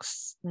out, like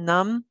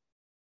numb,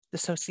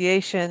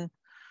 dissociation,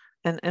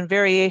 and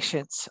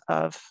variations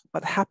of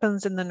what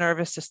happens in the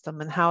nervous system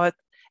and how it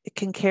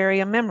can carry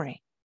a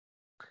memory.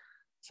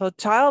 So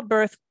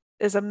childbirth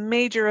is a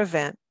major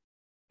event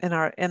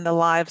in the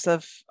lives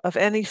of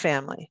any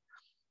family,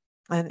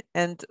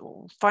 and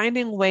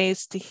finding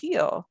ways to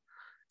heal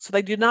so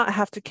they do not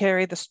have to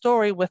carry the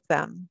story with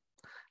them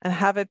and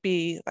have it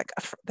be like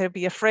they'd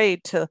be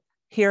afraid to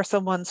hear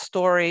someone's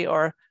story,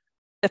 or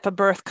if a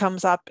birth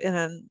comes up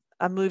in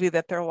a movie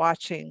that they're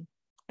watching.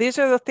 These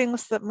are the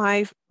things that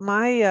my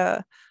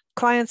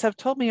clients have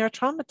told me are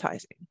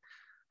traumatizing.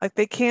 Like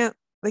they can't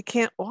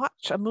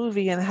watch a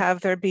movie and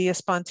have there be a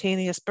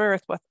spontaneous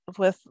birth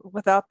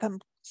without them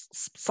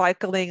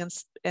cycling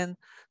and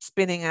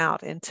spinning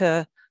out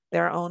into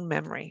their own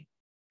memory.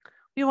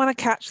 We want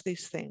to catch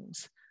these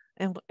things,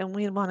 and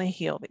we want to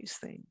heal these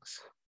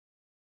things.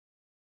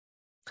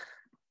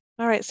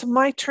 All right, so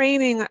my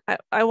training,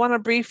 I want to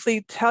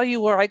briefly tell you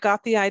where I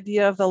got the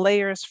idea of the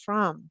layers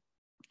from.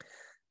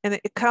 And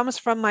it comes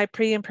from my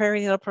pre and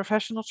perinatal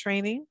professional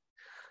training.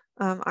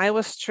 I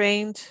was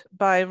trained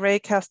by Ray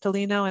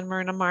Castellino and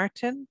Myrna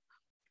Martin.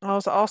 I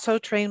was also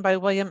trained by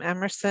William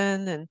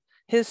Emerson and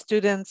his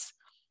students.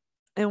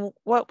 And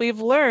what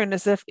we've learned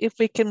is if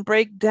we can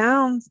break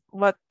down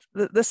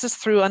this is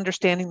through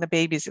understanding the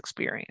baby's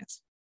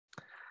experience.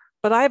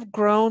 But I've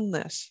grown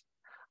this.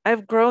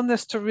 I've grown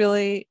this to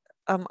really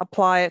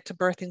apply it to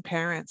birthing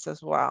parents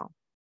as well.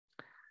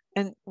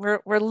 And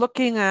we're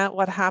looking at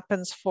what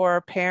happens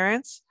for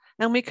parents,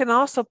 and we can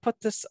also put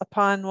this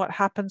upon what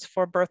happens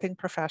for birthing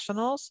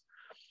professionals.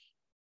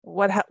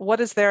 What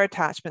is their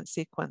attachment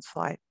sequence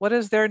like? What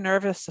is their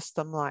nervous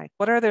system like?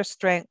 What are their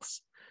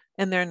strengths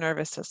in their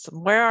nervous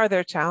system? Where are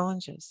their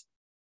challenges?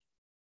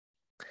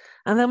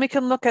 And then we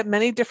can look at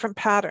many different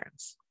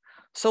patterns.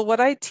 So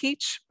what I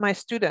teach my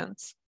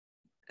students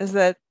is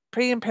that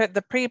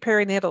the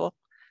pre-perinatal,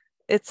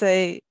 it's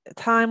a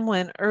time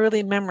when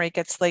early memory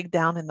gets laid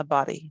down in the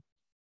body.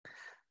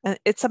 And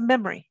it's a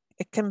memory.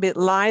 It can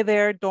lie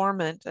there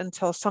dormant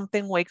until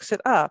something wakes it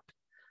up.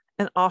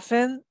 And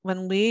often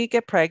when we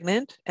get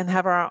pregnant and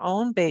have our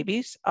own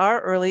babies,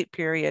 our early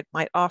period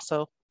might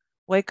also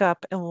wake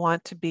up and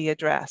want to be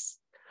addressed.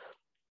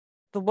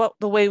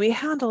 The way we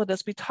handle it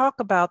is we talk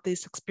about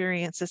these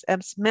experiences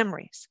as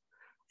memories,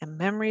 and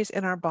memories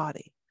in our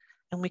body,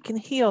 and we can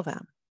heal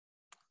them.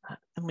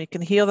 And we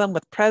can heal them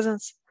with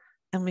presence,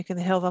 and we can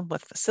heal them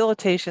with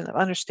facilitation of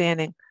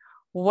understanding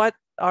what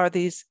are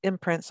these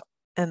imprints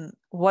and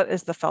what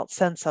is the felt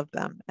sense of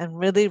them, and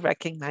really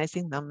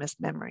recognizing them as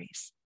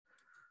memories.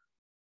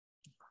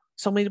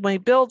 So when we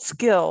build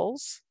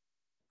skills,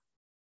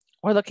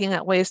 we're looking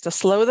at ways to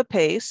slow the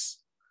pace,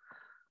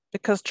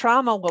 because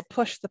trauma will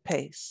push the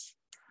pace.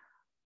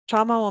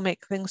 Trauma will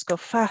make things go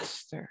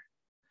faster.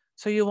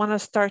 So you want to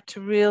start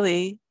to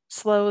really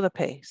slow the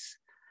pace,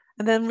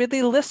 and then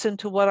really listen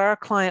to what our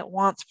client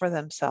wants for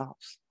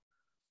themselves.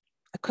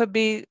 It could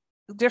be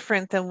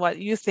different than what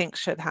you think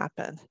should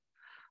happen,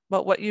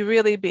 but what we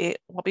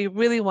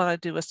really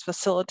want to do is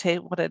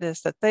facilitate what it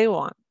is that they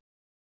want.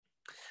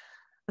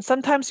 And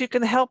sometimes you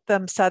can help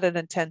them set an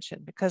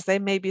intention because they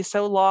may be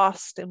so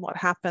lost in what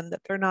happened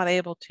that they're not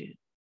able to.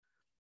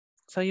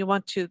 So you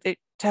want to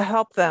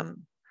help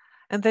them.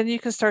 And then you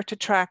can start to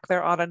track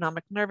their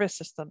autonomic nervous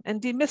system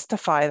and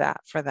demystify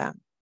that for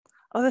them.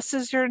 Oh, this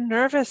is your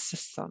nervous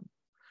system.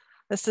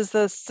 This is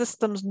the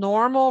system's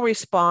normal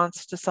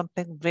response to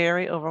something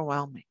very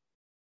overwhelming.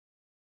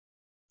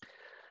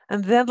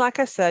 And then, like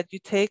I said, you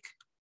take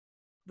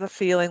the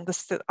feeling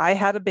that I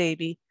had a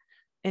baby,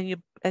 and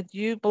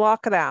you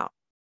block it out.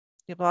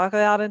 You block it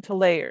out into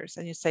layers,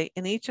 and you say,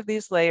 in each of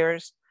these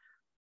layers,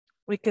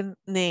 we can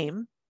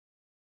name,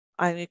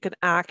 and you can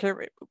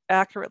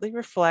accurately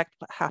reflect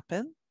what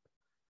happened.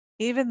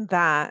 Even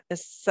that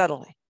is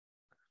settling.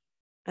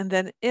 And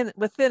then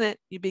within it,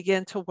 you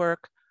begin to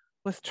work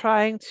with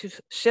trying to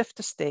shift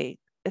a state.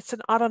 It's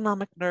an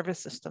autonomic nervous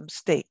system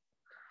state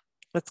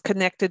that's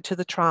connected to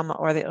the trauma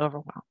or the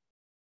overwhelm.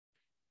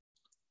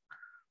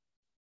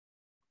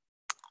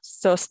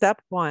 So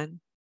step one,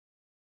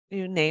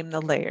 you name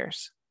the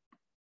layers.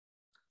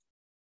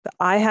 The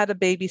I had a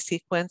baby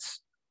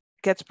sequence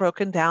gets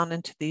broken down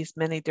into these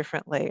many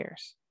different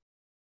layers.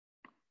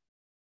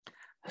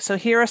 So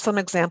here are some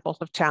examples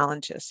of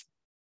challenges.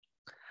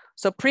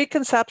 So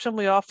preconception,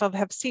 we often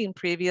have seen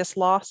previous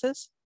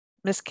losses,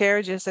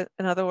 miscarriages,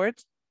 in other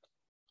words,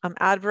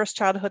 adverse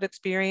childhood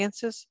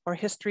experiences, or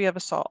history of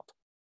assault.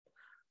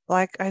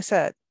 Like I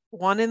said,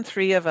 1 in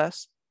 3 of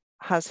us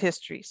has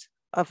histories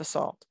of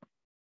assault.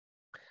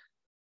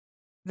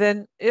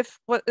 Then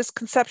what is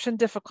conception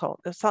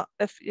difficult?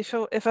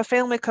 If a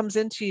family comes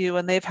into you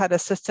and they've had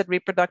assisted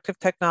reproductive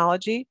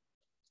technology,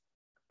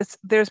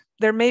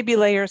 there may be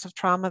layers of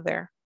trauma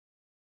there.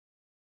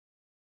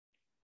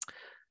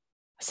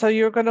 So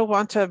you're going to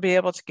want to be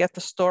able to get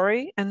the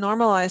story and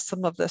normalize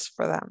some of this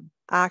for them,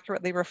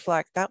 accurately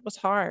reflect, that was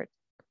hard.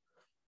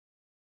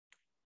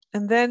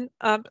 And then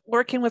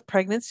working with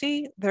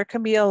pregnancy, there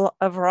can be a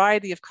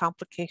variety of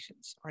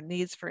complications or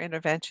needs for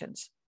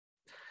interventions.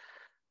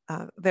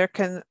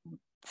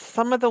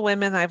 Some of the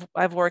women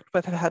I've worked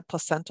with have had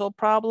placental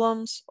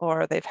problems,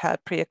 or they've had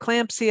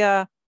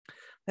preeclampsia.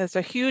 There's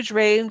a huge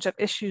range of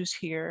issues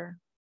here.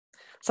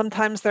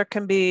 Sometimes there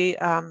can be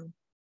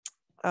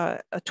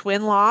a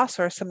twin loss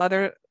or some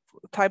other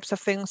types of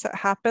things that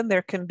happen.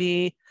 There can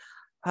be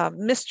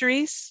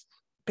mysteries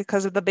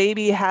because of the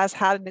baby has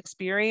had an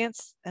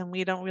experience and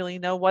we don't really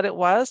know what it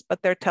was,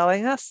 but they're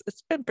telling us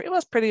it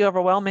was pretty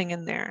overwhelming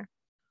in there.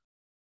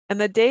 And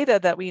the data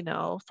that we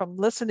know from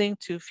listening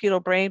to fetal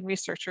brain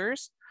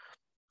researchers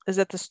is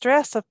that the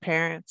stress of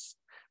parents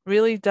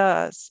really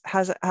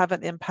have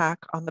an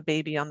impact on the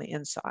baby on the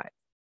inside.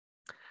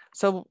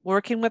 So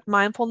working with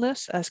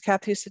mindfulness, as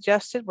Kathy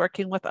suggested,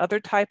 working with other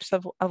types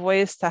of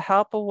ways to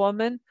help a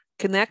woman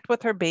connect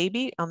with her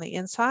baby on the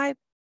inside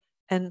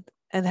and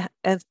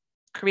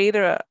create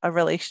a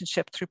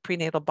relationship through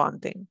prenatal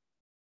bonding.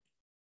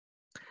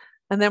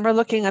 And then we're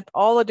looking at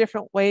all the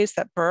different ways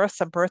that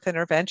births and birth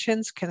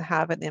interventions can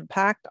have an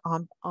impact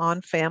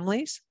on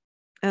families.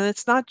 And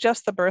it's not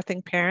just the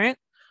birthing parent.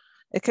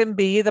 It can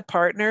be the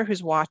partner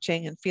who's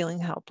watching and feeling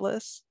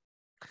helpless.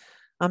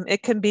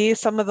 It can be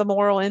some of the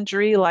moral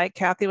injury, like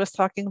Kathy was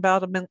talking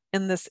about the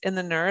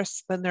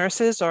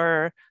nurses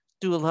or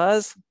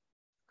doulas.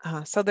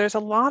 So there's a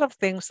lot of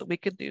things that we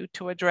could do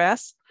to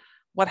address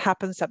what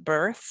happens at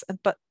births,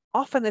 but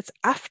often it's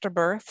after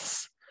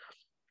births.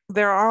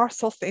 There are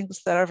also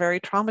things that are very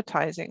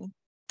traumatizing,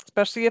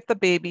 especially if the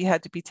baby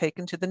had to be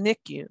taken to the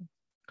NICU,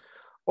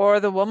 or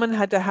the woman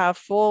had to have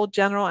full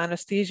general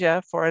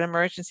anesthesia for an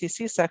emergency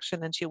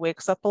C-section and she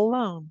wakes up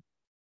alone.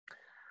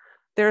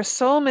 There are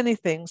so many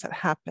things that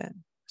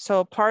happen.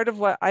 So part of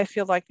what I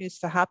feel like needs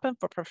to happen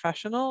for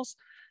professionals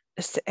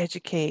is to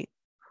educate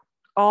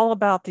all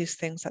about these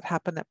things that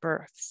happen at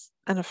births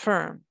and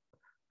affirm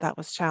that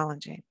was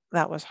challenging,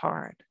 that was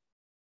hard.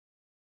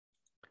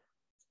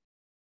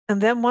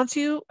 And then once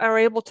you are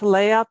able to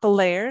lay out the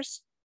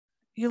layers,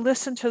 you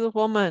listen to the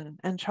woman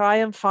and try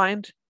and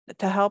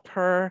to help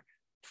her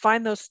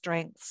find those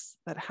strengths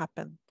that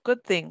happen,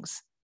 good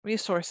things,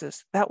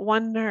 resources, that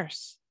one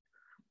nurse.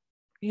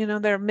 You know,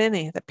 there are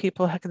many that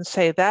people can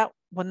say that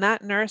when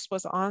that nurse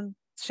was on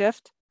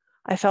shift,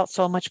 I felt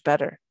so much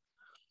better.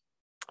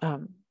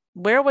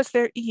 Where was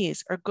their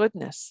ease or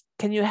goodness?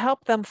 Can you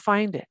help them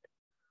find it?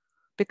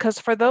 Because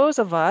for those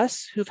of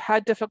us who've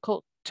had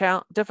difficult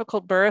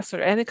births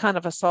or any kind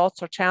of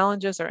assaults or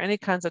challenges or any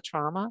kinds of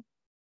trauma,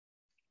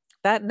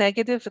 that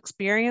negative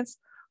experience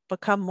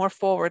become more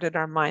forward in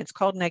our minds,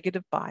 called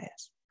negative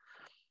bias.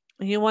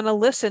 And you want to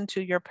listen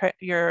to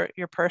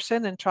your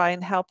person and try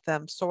and help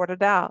them sort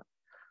it out.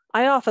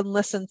 I often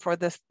listen for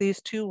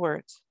these 2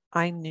 words,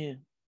 I knew.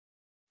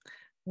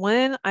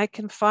 When I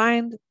can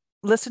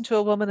listen to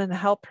a woman and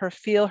help her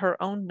feel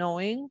her own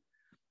knowing,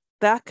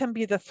 that can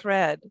be the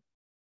thread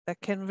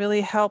that can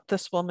really help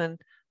this woman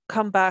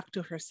come back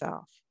to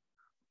herself.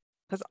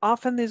 Because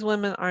often these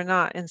women are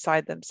not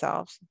inside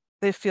themselves.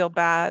 They feel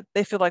bad.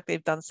 They feel like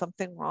they've done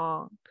something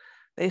wrong.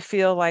 They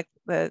feel like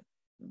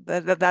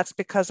that's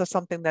because of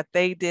something that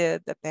they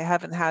did, that they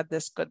haven't had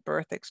this good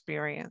birth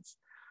experience.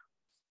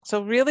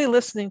 So really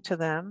listening to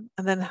them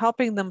and then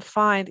helping them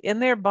find in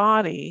their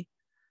body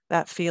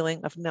that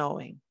feeling of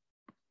knowing.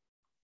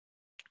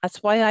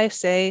 That's why I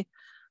say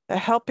that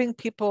helping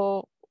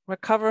people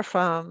recover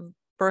from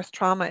birth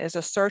trauma is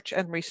a search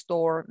and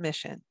restore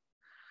mission.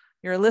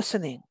 You're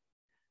listening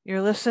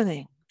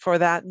for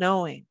that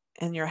knowing,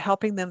 and you're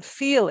helping them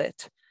feel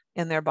it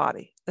in their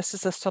body. This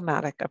is a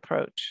somatic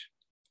approach.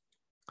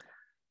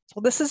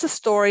 So this is a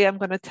story I'm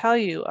going to tell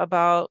you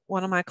about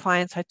one of my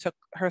clients. I took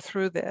her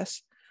through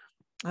this.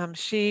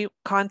 She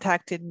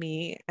contacted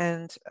me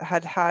and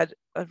had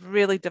a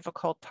really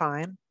difficult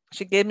time.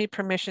 She gave me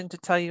permission to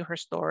tell you her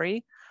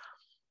story.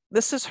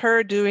 This is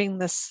her doing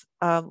this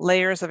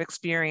layers of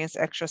experience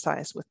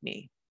exercise with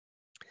me.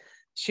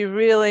 She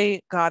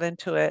really got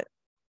into it.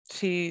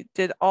 She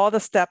did all the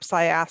steps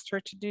I asked her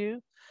to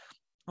do,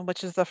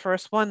 which is the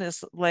first one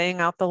is laying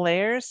out the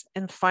layers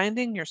and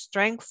finding your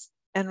strengths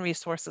and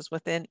resources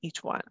within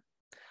each one,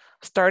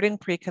 starting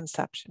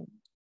preconception.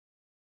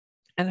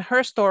 And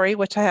her story,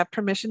 which I have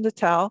permission to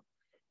tell,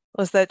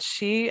 was that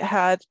she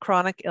had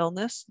chronic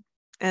illness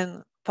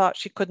and thought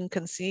she couldn't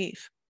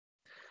conceive.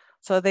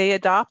 So they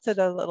adopted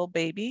a little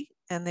baby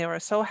and they were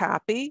so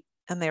happy,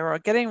 and they were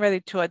getting ready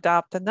to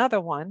adopt another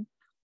one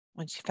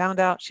when she found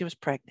out she was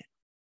pregnant.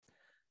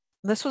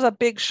 And this was a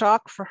big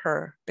shock for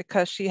her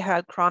because she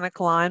had chronic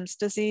Lyme's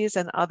disease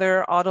and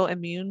other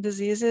autoimmune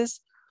diseases.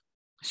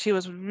 She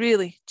was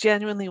really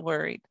genuinely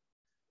worried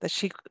that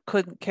she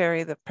couldn't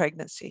carry the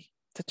pregnancy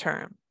to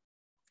term.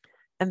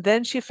 And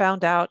then she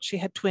found out she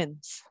had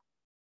twins.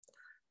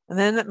 And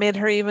then it made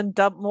her even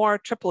more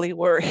triply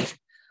worried.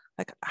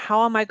 Like,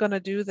 how am I going to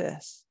do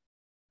this?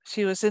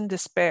 She was in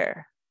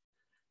despair.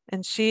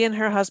 And she and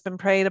her husband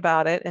prayed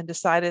about it and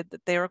decided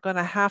that they were going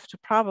to have to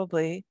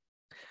probably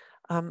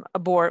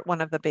abort one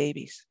of the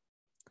babies.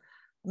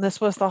 And this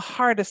was the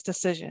hardest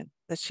decision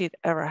that she'd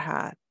ever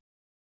had.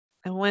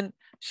 And when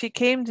she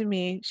came to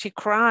me, she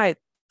cried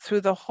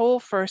through the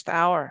whole first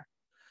hour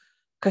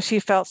because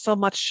she felt so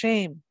much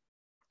shame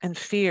and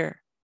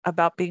fear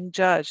about being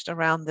judged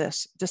around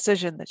this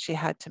decision that she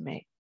had to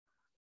make.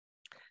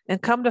 And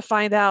come to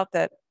find out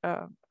that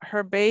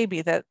her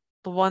baby, that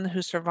the one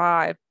who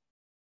survived,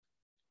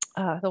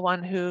 the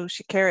one who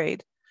she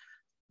carried,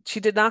 she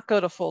did not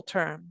go to full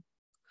term.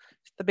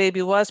 The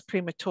baby was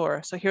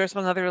premature. So here's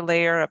another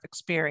layer of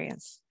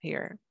experience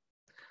here.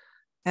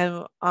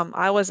 And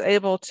I was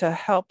able to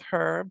help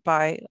her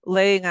by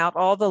laying out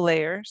all the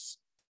layers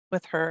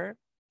with her,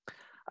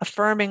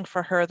 affirming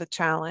for her the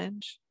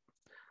challenge.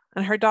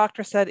 And her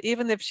doctor said,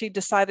 even if she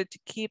decided to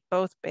keep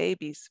both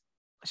babies,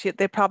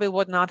 they probably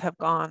would not have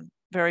gone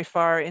very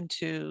far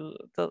into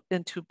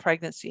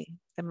pregnancy.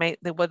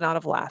 They would not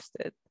have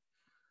lasted.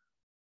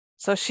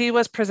 So she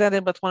was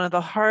presented with one of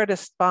the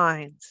hardest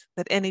binds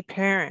that any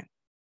parent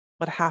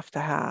would have to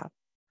have.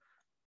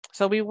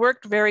 So we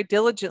worked very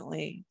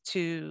diligently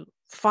to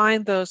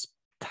find those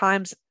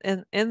times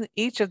in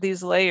each of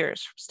these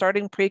layers,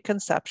 starting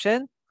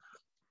preconception,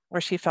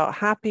 where she felt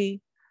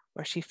happy,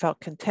 where she felt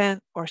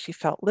content, or she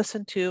felt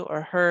listened to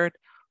or heard,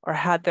 or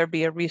had there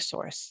be a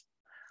resource.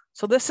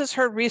 So this is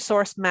her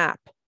resource map.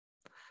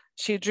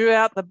 She drew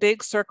out the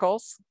big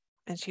circles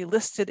and she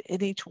listed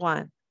in each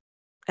one.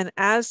 And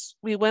as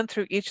we went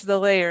through each of the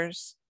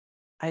layers,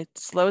 I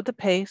slowed the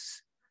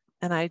pace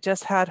and I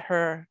just had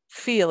her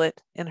feel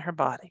it in her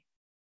body.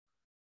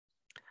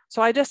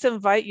 So I just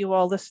invite you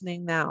all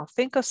listening now,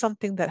 think of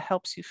something that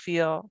helps you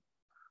feel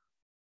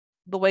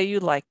the way you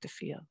like to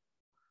feel.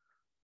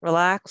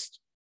 Relaxed,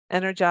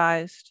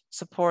 energized,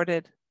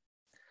 supported.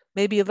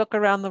 Maybe you look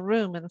around the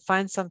room and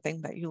find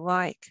something that you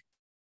like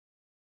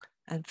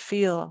and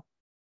feel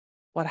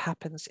what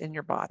happens in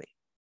your body.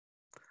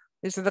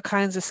 These are the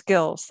kinds of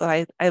skills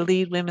that I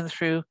lead women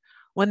through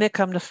when they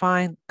come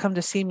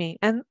to see me,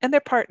 and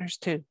their partners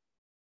too.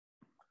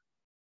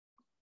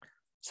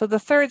 So the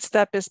third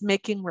step is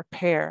making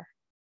repair.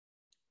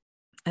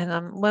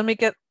 And when we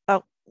get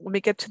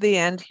to the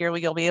end here,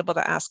 you'll be able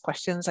to ask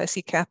questions. I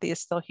see Kathy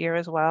is still here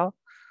as well.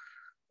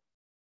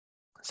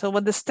 So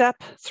when the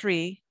step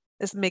 3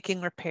 is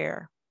making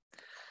repair.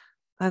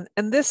 And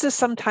this is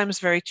sometimes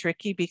very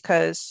tricky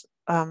because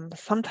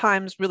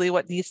sometimes really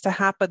what needs to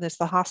happen is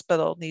the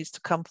hospital needs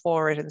to come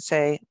forward and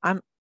say,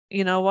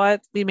 you know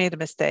what, we made a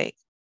mistake.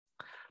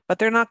 But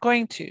they're not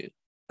going to.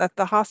 That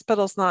the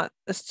hospital's not,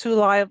 it's too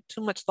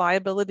much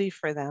liability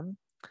for them.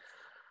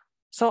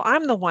 So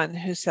I'm the one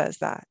who says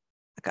that.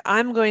 Like,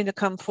 I'm going to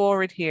come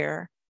forward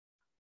here.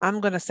 I'm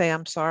going to say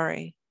I'm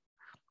sorry.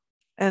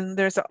 And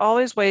there's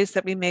always ways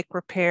that we make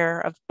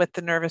repair with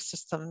the nervous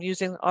system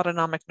using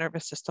autonomic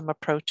nervous system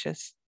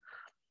approaches.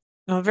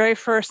 The very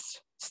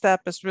first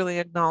step is really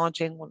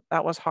acknowledging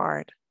that was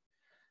hard.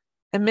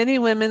 And many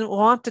women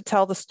want to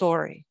tell the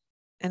story.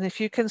 And if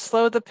you can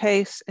slow the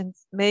pace and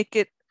make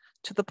it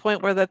to the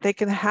point where that they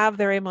can have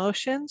their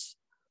emotions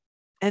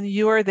and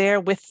you are there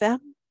with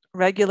them,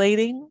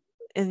 regulating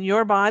in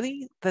your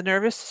body, the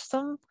nervous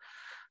system,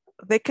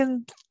 they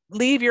can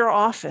leave your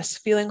office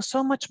feeling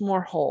so much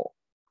more whole.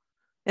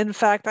 In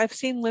fact, I've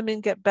seen women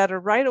get better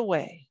right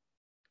away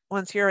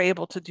once you're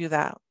able to do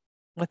that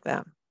with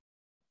them.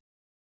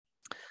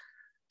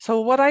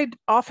 So what I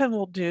often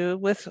will do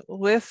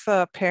with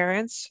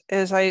parents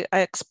is I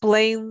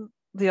explain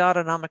the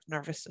autonomic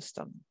nervous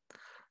system.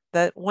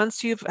 That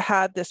once you've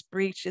had this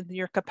breach in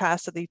your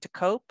capacity to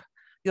cope,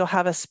 you'll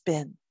have a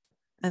spin,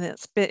 and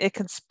it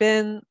can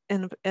spin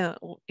in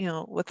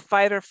with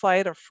fight or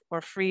flight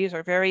or freeze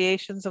or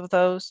variations of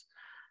those.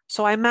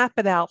 So I map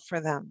it out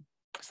for them.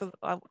 So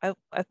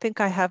I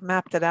think I have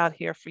mapped it out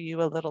here for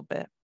you a little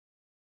bit.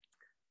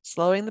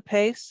 Slowing the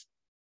pace,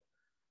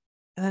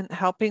 and then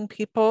helping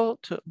people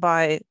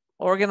by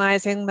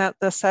organizing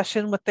the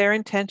session with their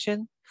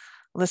intention,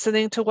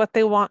 listening to what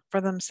they want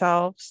for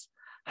themselves,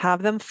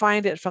 have them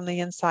find it from the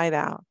inside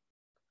out.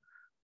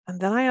 And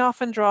then I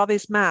often draw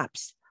these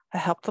maps. I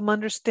help them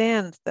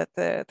understand that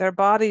their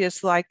body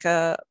is like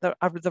the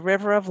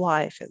river of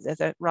life.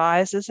 It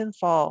rises and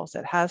falls.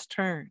 It has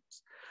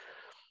turns.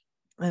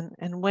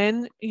 And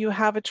when you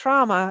have a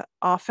trauma,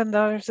 often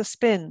there's a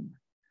spin.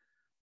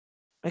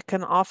 It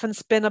can often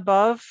spin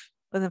above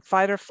and then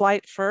fight or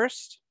flight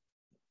first.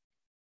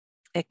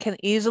 It can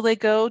easily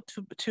go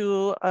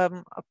to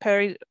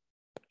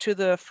to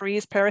the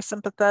freeze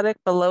parasympathetic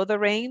below the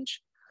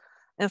range.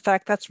 In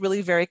fact, that's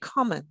really very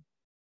common.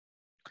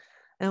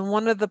 And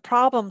one of the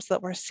problems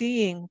that we're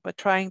seeing, but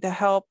trying to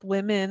help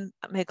women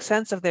make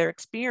sense of their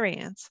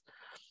experience,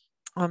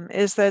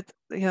 is that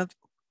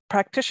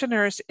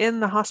practitioners in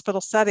the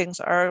hospital settings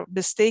are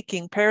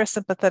mistaking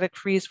parasympathetic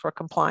freeze for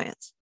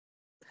compliance.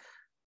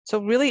 So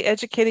really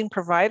educating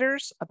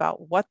providers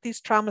about what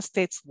these trauma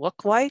states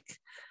look like,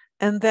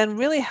 and then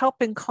really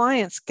helping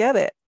clients get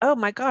it. Oh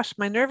my gosh,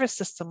 my nervous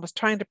system was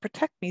trying to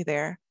protect me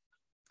there,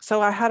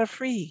 so I had a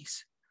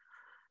freeze.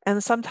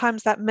 And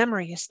sometimes that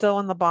memory is still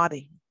in the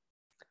body.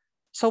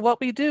 So what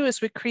we do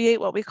is we create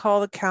what we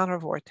call the counter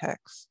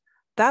vortex.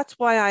 That's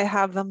why I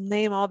have them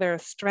name all their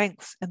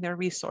strengths and their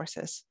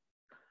resources.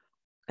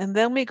 And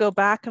then we go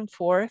back and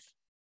forth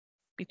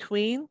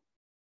between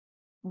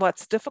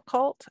what's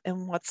difficult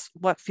and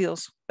what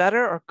feels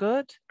better or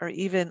good or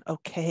even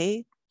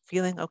okay.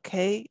 Feeling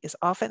okay is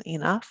often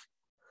enough.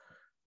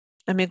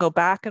 And we go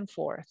back and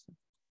forth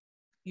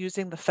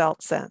using the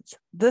felt sense.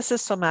 This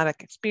is somatic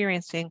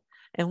experiencing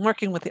and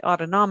working with the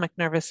autonomic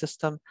nervous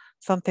system,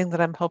 something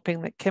that I'm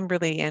hoping that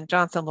Kimberly and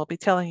Johnson will be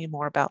telling you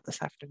more about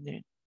this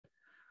afternoon.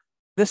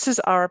 This is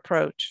our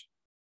approach.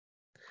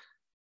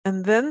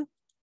 And then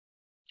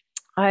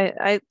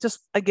I just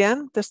to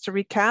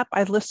recap,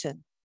 I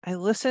listen. I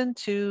listen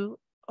to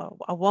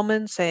a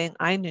woman saying,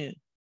 I knew,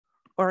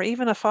 or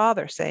even a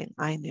father saying,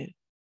 I knew.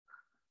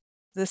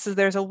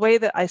 There's a way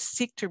that I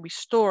seek to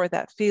restore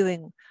that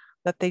feeling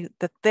that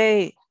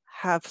they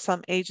have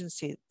some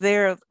agency.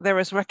 There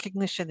is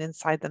recognition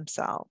inside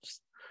themselves,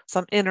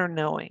 some inner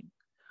knowing.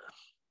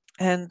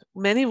 And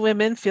many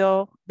women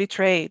feel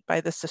betrayed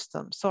by the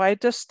system. So I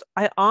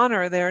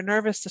honor their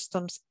nervous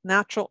system's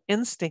natural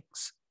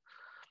instincts,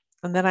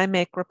 and then I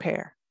make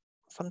repair.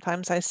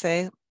 Sometimes I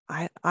say,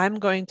 I'm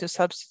going to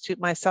substitute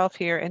myself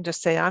here and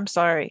just say, I'm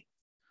sorry,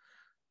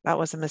 that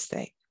was a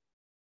mistake.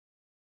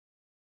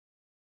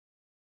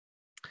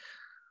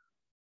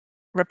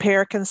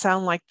 Repair can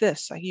sound like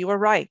this. You were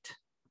right.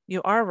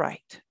 You are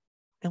right.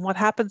 And what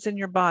happens in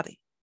your body?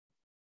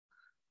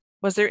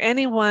 Was there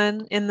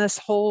anyone in this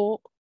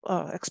whole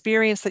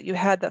experience that you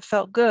had that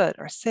felt good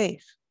or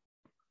safe?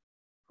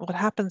 What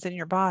happens in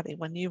your body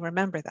when you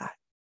remember that?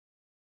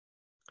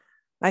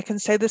 I can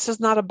say, this is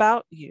not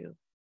about you.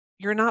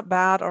 You're not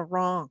bad or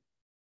wrong.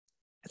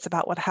 It's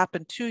about what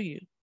happened to you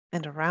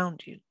and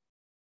around you.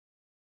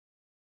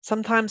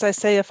 Sometimes I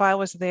say, if I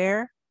was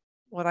there,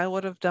 what I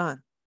would have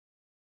done.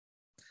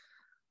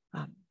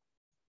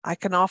 I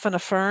can often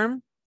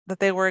affirm that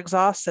they were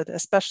exhausted,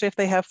 especially if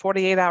they have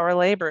 48-hour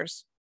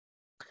labors.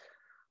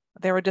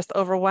 They were just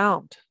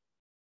overwhelmed.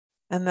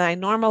 And then I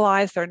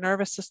normalize their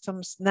nervous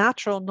system's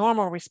natural,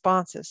 normal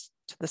responses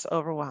to this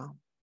overwhelm.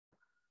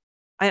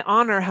 I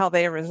honor how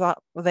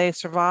they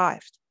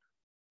survived.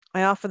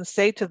 I often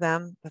say to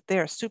them that they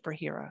are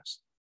superheroes,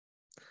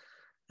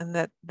 and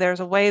that there's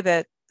a way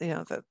that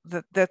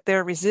that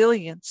their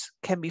resilience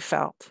can be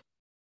felt.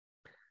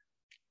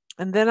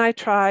 And then I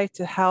try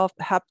to help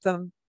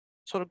them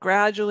sort of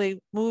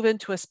gradually move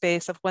into a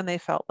space of when they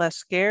felt less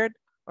scared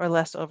or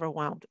less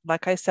overwhelmed.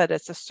 Like I said,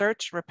 it's a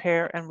search,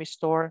 repair, and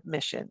restore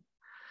mission.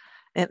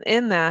 And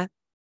in that,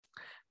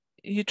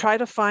 you try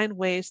to find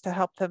ways to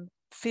help them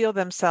feel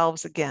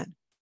themselves again.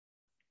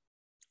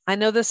 I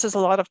know this is a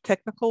lot of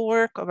technical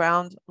work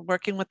around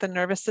working with the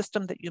nervous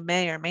system that you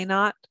may or may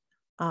not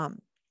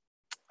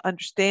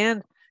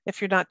understand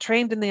if you're not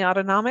trained in the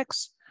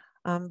autonomics,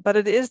 but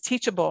it is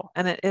teachable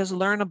and it is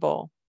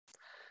learnable.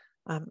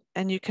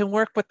 And you can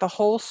work with the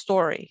whole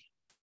story.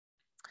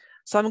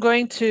 So I'm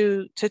going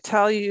to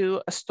tell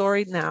you a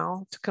story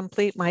now to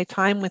complete my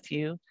time with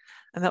you,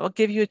 and that will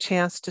give you a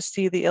chance to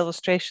see the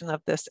illustration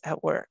of this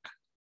at work.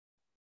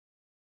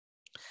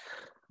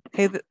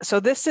 Okay, so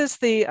this is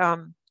the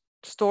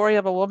story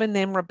of a woman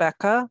named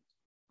Rebecca.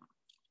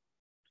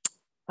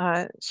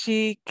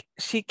 She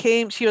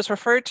was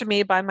referred to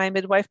me by my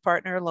midwife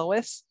partner,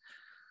 Lois.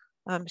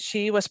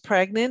 She was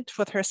pregnant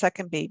with her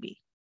second baby.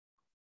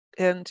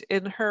 And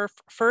in her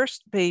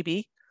first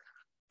baby,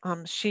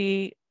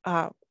 she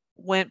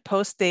went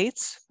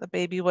post-dates. The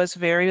baby was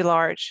very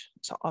large,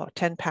 so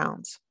 10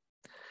 pounds.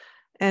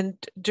 And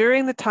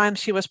during the time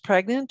she was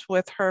pregnant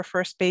with her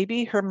first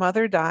baby, her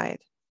mother died.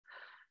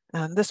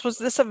 This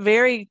was a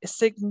very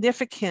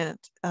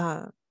significant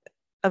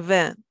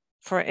event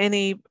for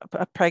any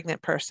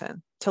pregnant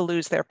person to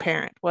lose their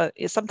parent. Well,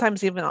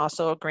 sometimes even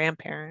also a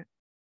grandparent.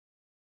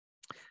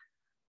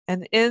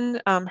 And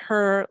in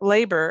her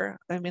labor,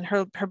 I mean,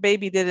 her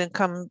baby didn't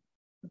come,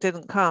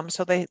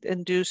 so they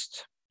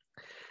induced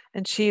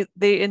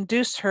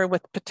her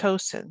with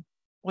Pitocin,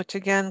 which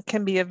again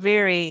can be a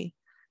very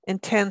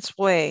intense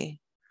way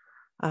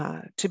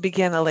to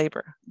begin a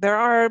labor. There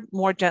are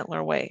more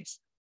gentler ways.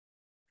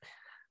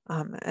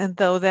 And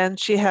though then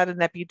she had an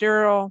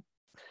epidural,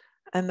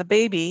 and the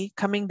baby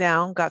coming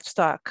down got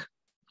stuck.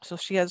 So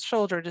she has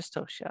shoulder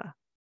dystocia.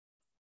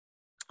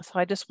 So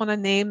I just want to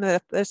name that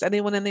if there's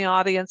anyone in the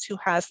audience who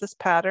has this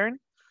pattern.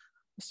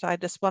 So I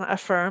just want to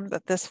affirm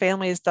that this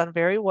family has done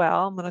very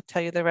well. I'm going to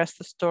tell you the rest of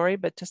the story,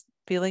 but just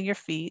feeling your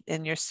feet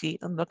in your seat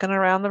and looking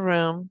around the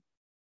room,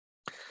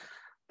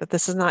 that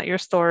this is not your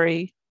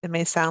story. It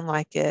may sound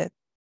like it,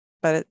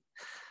 but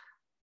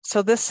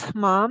so this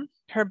mom,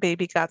 her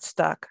baby got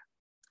stuck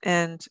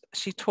and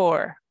she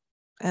tore,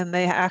 and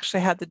they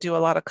actually had to do a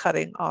lot of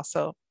cutting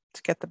also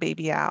to get the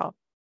baby out.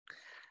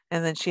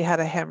 And then she had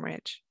a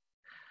hemorrhage.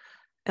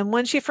 And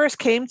when she first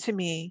came to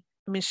me,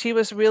 I mean, she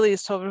was really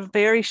sort of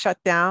very shut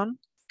down.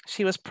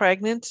 She was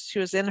pregnant. She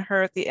was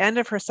at the end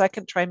of her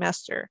second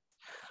trimester.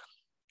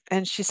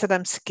 And she said,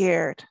 I'm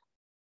scared.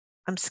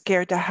 I'm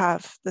scared to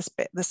have this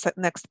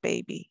next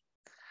baby.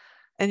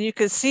 And you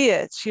could see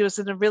it. She was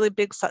in a really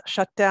big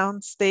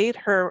shutdown state.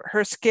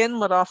 Her skin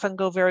would often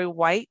go very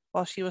white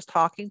while she was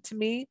talking to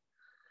me.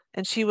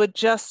 And she would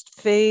just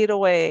fade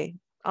away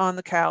on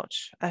the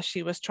couch as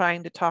she was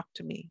trying to talk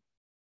to me.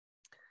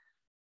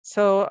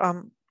 So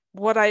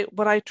what I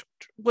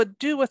would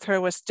do with her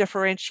was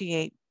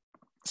differentiate.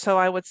 So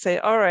I would say,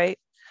 all right,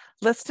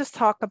 let's just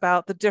talk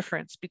about the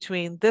difference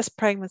between this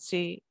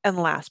pregnancy and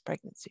last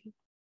pregnancy.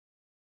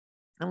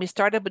 And we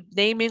started with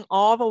naming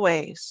all the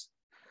ways.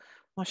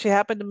 Well, she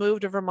happened to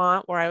move to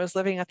Vermont, where I was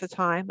living at the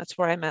time. That's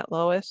where I met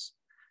Lois.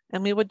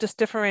 And we would just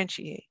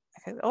differentiate.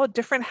 Oh,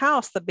 different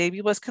house. The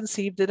baby was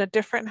conceived in a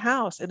different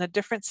house, in a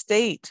different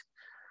state.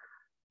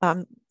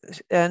 And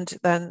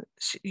then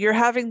you're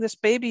having this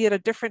baby at a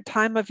different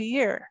time of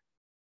year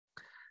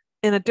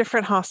in a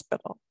different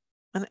hospital.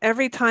 And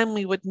every time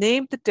we would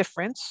name the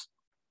difference,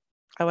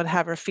 I would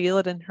have her feel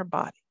it in her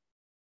body.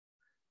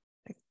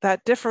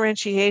 That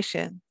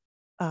differentiation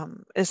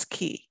is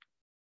key.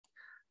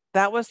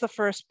 That was the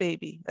first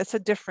baby. It's a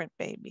different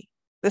baby.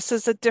 This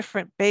is a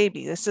different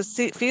baby.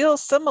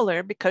 Feels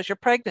similar because you're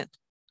pregnant,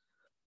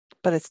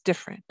 but it's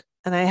different.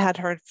 And I had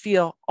her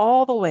feel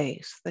all the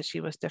ways that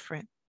she was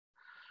different.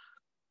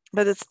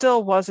 But it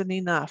still wasn't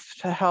enough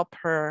to help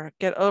her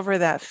get over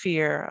that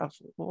fear of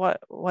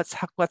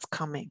what's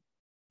coming.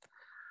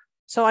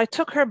 So I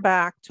took her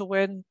back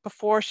to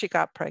before she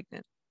got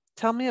pregnant.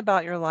 Tell me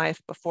about your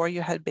life before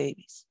you had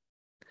babies.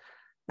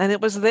 And it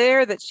was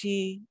there that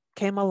she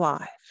came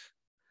alive.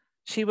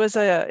 She was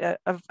an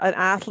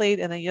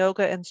athlete and a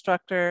yoga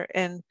instructor,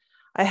 and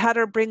I had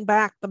her bring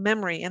back the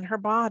memory in her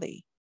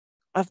body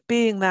of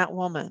being that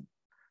woman,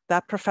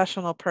 that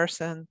professional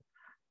person,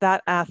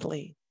 that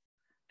athlete.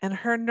 And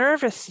her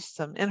nervous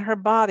system in her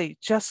body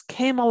just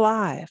came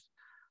alive.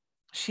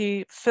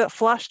 She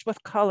flushed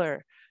with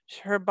color.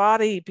 Her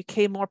body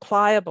became more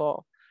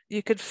pliable.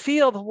 You could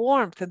feel the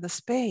warmth in the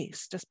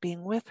space just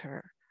being with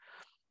her.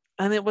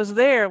 And it was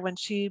there when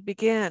she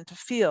began to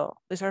feel,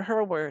 these are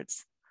her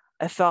words,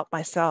 I felt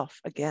myself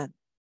again.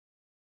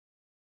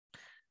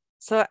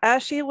 So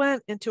as she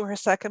went into her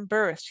second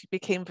birth, she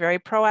became very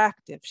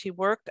proactive. She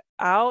worked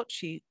out,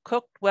 she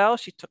cooked well,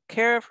 she took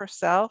care of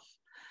herself.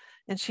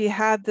 And she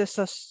had this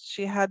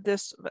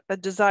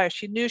desire.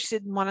 She knew she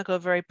didn't want to go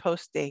very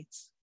post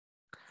dates.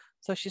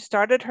 So she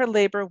started her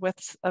labor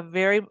with a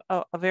very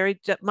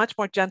much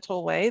more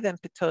gentle way than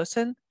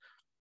Pitocin.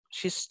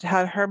 She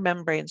had her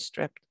membrane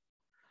stripped.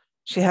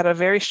 She had a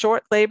very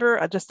short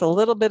labor, just a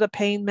little bit of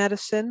pain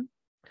medicine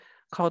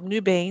called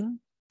Nubain.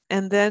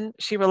 And then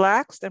she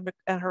relaxed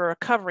and her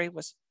recovery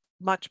was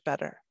much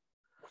better.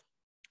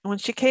 When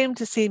she came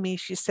to see me,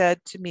 she said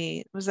to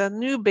me, it was a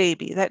new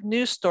baby, that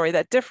new story,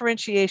 that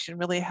differentiation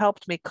really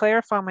helped me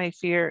clarify my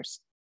fears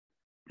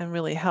and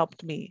really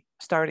helped me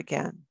start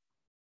again.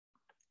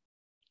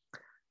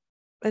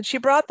 And she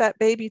brought that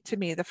baby to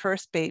me, the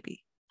first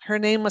baby. Her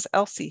name was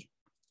Elsie.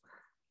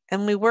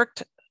 And we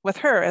worked with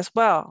her as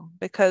well,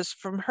 because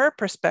from her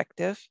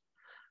perspective,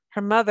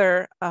 her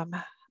mother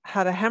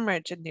had a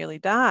hemorrhage and nearly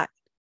died.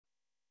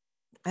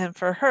 And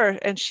for her,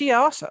 and she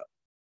also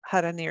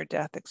had a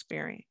near-death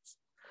experience.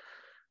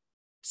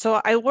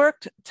 So I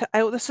worked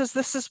this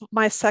is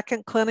my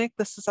second clinic.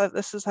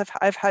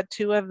 I've had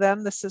two of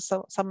them. This is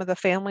some of the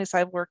families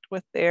I've worked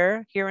with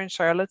here in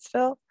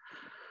Charlottesville.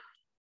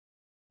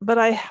 But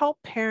I help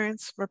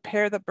parents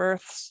repair the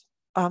births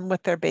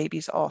with their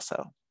babies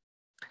also.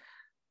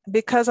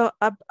 Because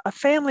a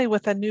family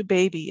with a new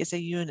baby is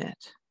a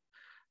unit.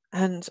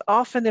 And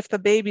often if the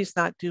baby's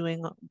not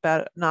doing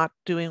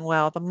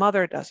well, the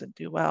mother doesn't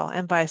do well,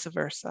 and vice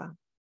versa.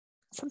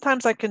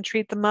 Sometimes I can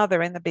treat the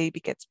mother and the baby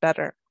gets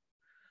better.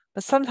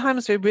 But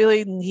sometimes we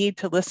really need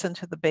to listen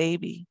to the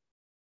baby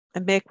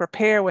and make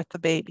repair with the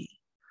baby.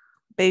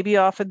 Baby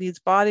often needs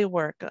body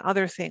work and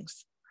other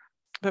things,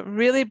 but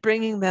really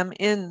bringing them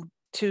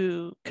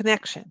into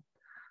connection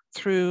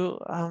through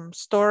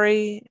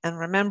story and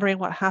remembering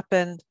what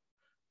happened.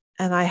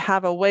 And I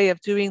have a way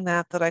of doing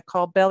that I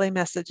call belly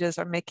messages,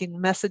 or making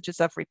messages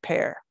of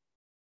repair.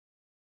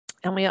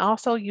 And we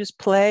also use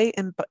play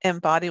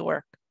and body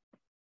work.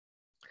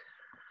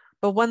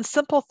 But one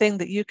simple thing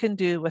that you can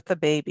do with the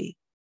baby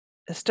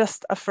is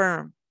just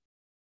affirm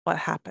what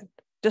happened,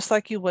 just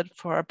like you would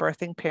for a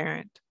birthing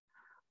parent.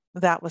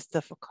 That was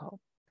difficult.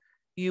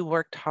 You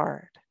worked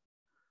hard.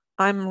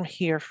 I'm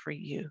here for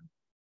you.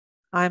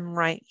 I'm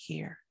right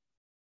here.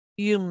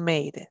 You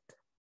made it.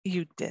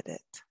 You did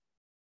it.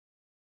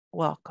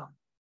 Welcome.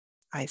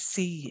 I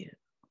see you.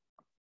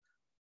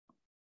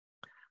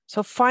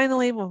 So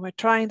finally, when we're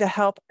trying to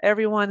help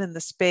everyone in the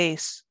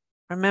space,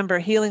 remember,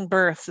 healing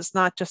births is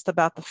not just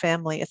about the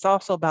family, it's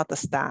also about the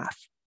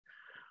staff.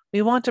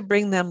 We want to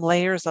bring them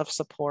layers of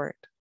support.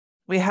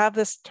 We have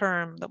this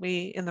term that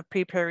we in the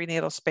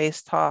pre-perinatal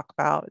space talk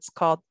about. It's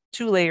called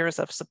 2 layers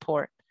of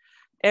support.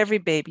 Every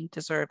baby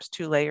deserves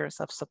 2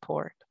 layers of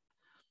support.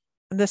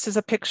 And this is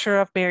a picture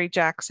of Mary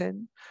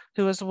Jackson,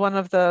 who was one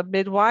of the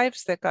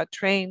midwives that got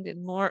trained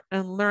in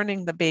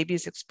learning the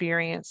baby's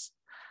experience.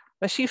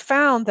 But she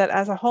found that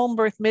as a home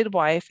birth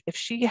midwife, if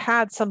she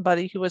had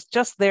somebody who was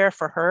just there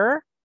for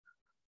her,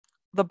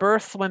 the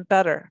births went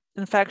better.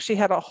 In fact, she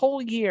had a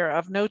whole year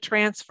of no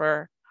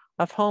transfer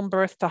of home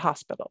birth to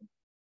hospital.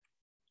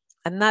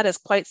 And that is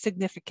quite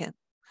significant.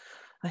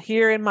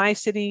 Here in my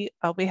city,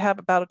 we have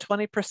about a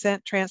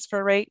 20%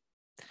 transfer rate.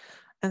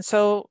 And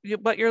so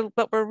what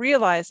we're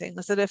realizing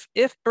is that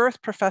if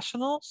birth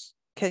professionals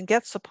can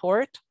get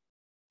support,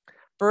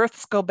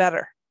 births go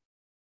better.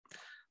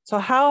 So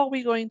how are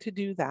we going to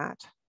do that?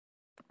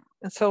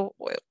 And so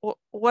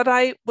what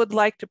I would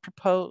like to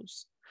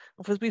propose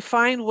is we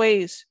find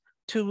ways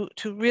to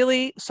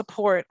really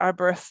support our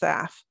birth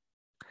staff,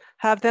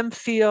 have them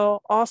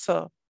feel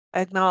also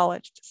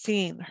acknowledged,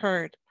 seen,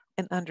 heard,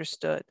 and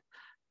understood.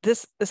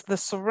 This is the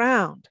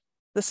surround.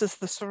 This is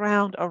the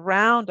surround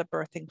around a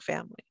birthing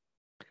family.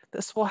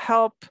 This will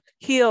help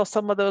heal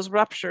some of those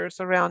ruptures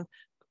around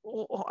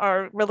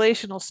our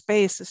relational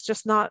space. It's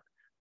just not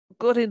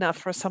good enough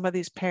for some of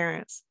these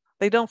parents.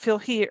 They don't feel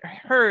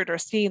heard or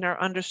seen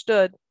or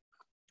understood.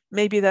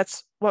 Maybe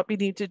that's what we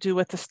need to do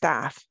with the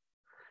staff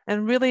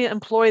and really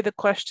employ the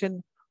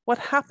question, what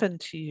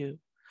happened to you?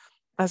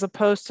 As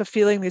opposed to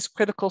feeling these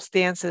critical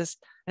stances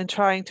and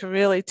trying to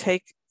really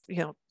take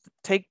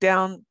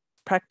down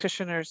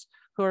practitioners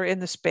who are in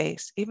the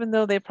space, even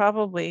though they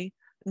probably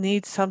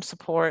need some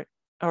support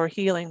or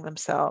healing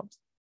themselves.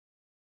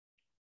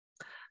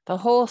 The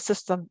whole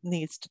system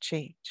needs to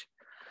change.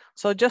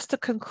 So just to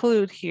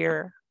conclude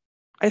here,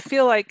 I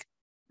feel like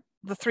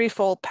the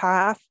threefold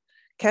path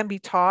can be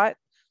taught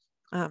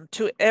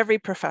to every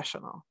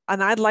professional.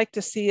 And I'd like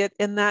to see it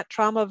in that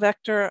trauma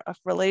vector of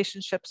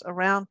relationships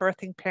around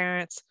birthing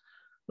parents,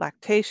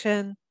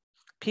 lactation,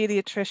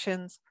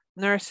 pediatricians,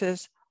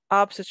 nurses,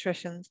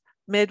 obstetricians,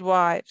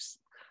 midwives,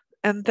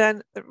 and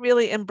then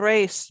really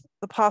embrace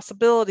the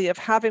possibility of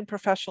having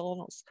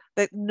professionals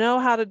that know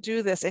how to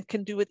do this and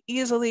can do it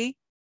easily.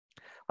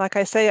 Like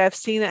I say, I've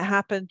seen it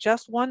happen.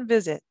 Just one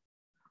visit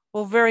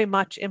will very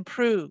much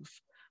improve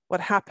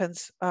what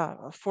happens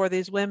for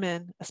these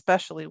women,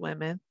 especially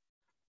women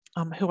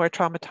who are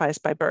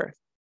traumatized by birth.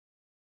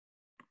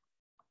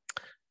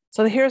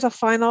 So here's a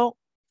final,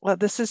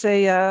 this is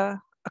a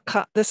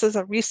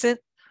recent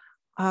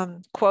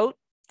quote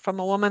from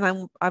a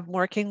woman I'm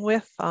working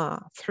with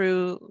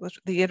through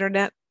the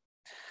internet.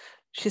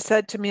 She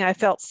said to me, I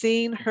felt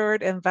seen,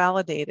 heard, and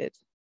validated,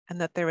 and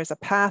that there is a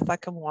path I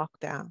can walk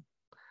down.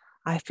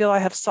 I feel I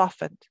have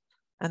softened,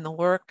 and the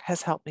work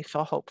has helped me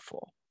feel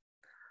hopeful.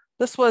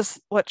 This was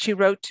what she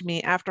wrote to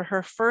me after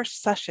her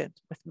first session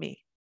with me.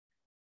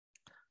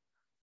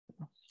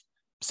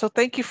 So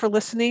thank you for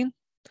listening.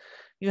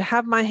 You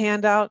have my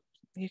handout.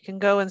 You can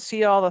go and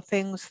see all the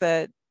things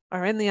that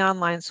are in the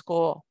online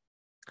school.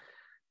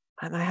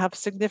 And I have a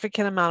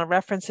significant amount of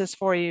references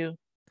for you.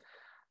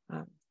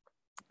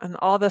 And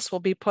all this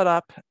will be put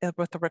up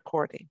with the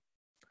recording.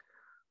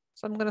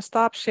 So I'm going to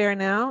stop share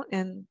now.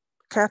 And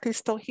Kathy's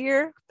still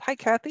here. Hi,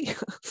 Kathy.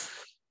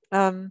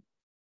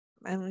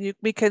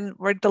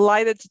 We're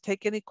delighted to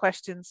take any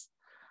questions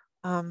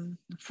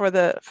for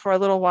a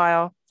little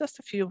while, just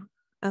a few,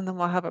 and then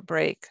we'll have a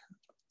break.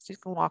 So you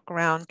can walk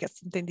around, get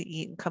something to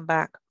eat, and come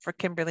back for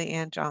Kimberly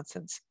Ann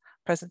Johnson's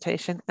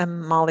presentation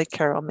and Molly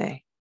Carroll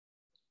May.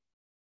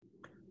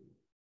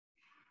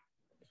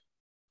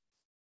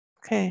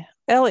 Okay,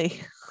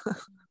 Ellie.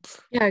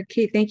 Yeah,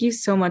 Kate, thank you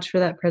so much for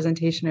that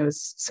presentation. It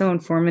was so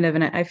informative,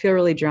 and I feel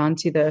really drawn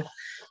to the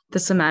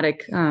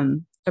somatic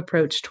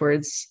approach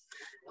towards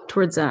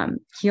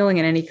healing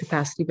in any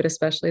capacity, but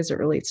especially as it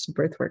relates to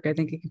birth work. I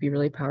think it could be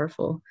really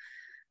powerful.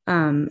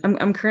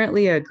 I'm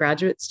currently a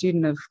graduate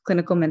student of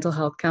clinical mental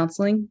health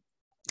counseling,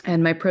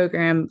 and my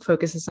program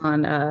focuses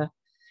on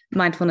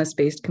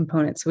mindfulness-based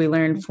components. So we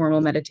learn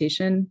formal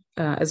meditation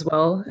as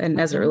well, and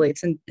as it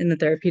relates in the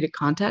therapeutic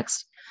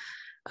context.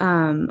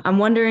 I'm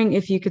wondering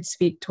if you could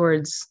speak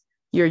towards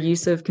your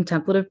use of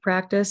contemplative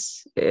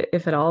practice,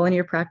 if at all, in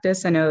your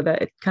practice. I know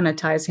that it kind of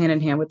ties hand in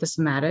hand with the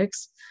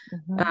somatics.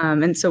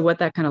 And so what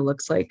that kind of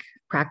looks like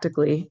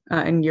practically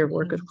in your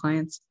work with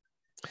clients.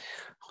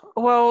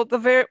 Well,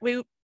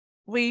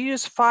 we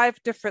use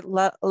 5 different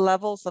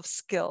levels of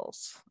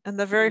skills. And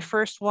the very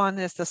first one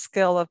is the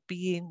skill of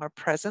being or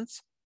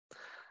presence.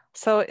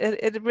 So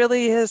it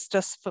really is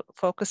just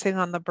focusing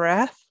on the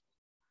breath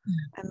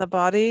and the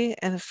body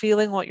and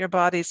feeling what your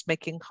body's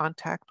making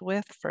contact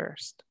with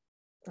first.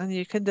 And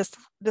you can just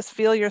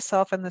feel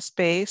yourself in the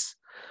space.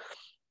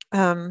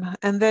 And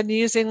then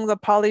using the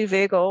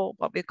polyvagal,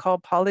 what we call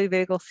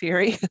polyvagal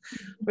theory,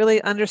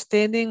 really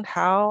understanding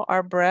how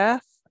our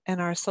breath and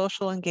our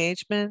social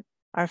engagement,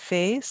 our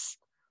face,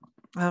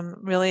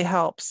 really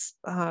helps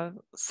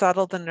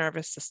settle the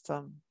nervous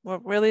system. We're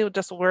really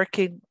just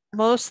working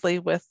mostly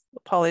with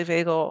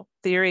polyvagal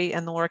theory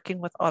and working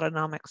with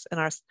autonomics and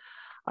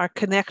our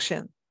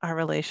connection, our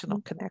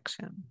relational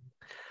connection.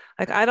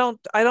 Like I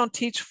don't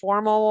teach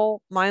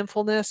formal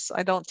mindfulness.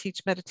 I don't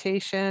teach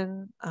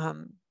meditation.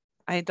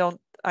 I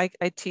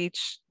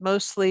teach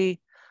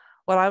mostly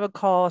what I would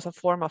call as a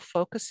form of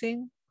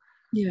focusing.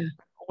 Yeah.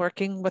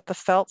 Working with the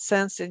felt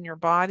sense in your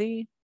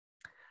body,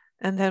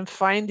 and then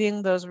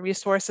finding those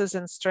resources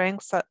and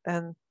strengths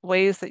and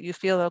ways that you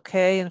feel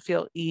okay and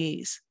feel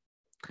ease.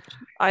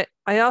 I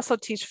also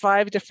teach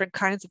 5 different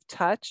kinds of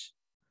touch.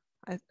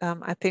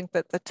 I think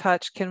that the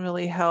touch can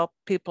really help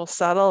people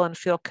settle and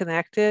feel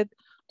connected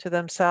to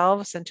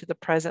themselves and to the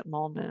present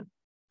moment.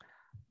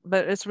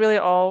 But it's really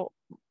all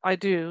I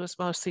do is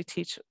mostly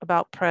teach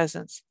about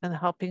presence and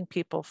helping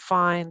people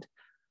find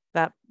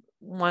that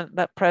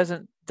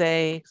present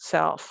day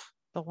self,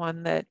 the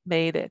one that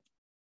made it.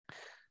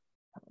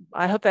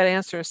 I hope that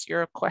answers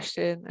your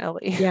question,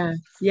 Ellie. Yeah.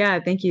 Yeah.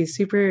 Thank you.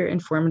 Super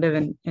informative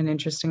and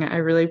interesting. I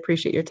really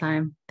appreciate your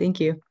time. Thank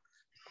you.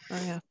 Oh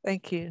yeah,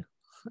 thank you.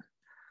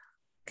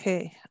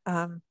 Okay,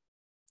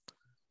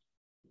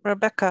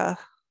 Rebecca.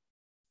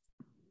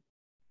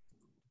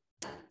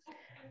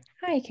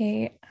 Hi,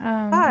 Kate.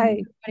 Hi.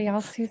 And everybody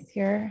else who's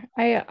here.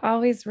 I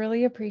always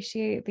really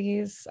appreciate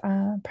these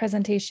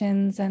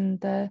presentations and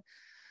the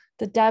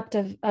depth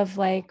of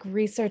like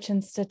research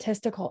and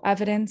statistical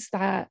evidence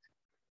that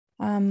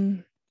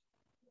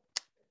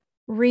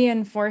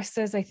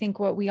reinforces, I think,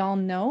 what we all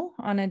know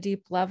on a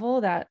deep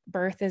level, that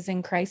birth is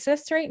in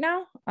crisis right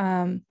now.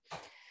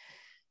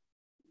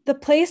 The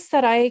place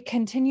that I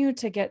continue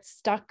to get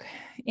stuck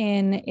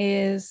in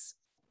is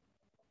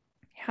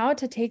how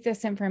to take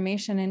this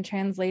information and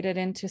translate it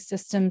into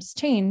systems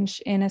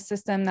change in a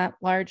system that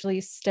largely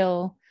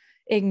still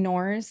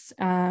ignores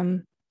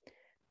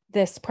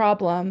this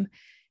problem.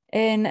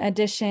 In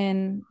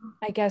addition,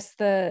 I guess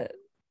the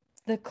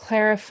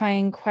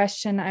clarifying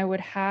question I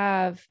would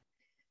have,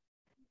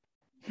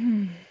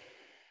 I'm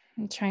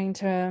trying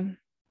to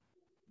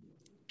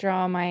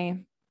draw my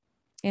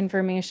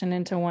information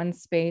into one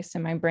space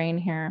in my brain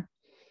here,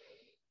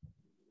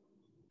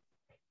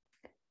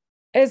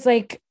 is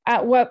like,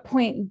 at what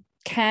point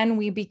can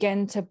we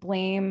begin to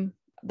blame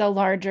the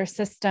larger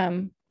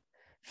system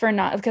for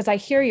not, because I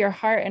hear your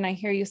heart and I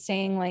hear you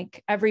saying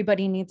like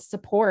everybody needs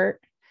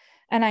support.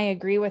 And I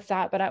agree with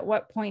that. But at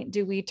what point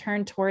do we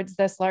turn towards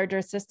this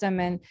larger system?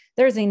 And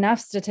there's enough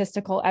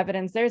statistical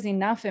evidence, there's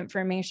enough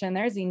information,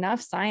 there's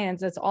enough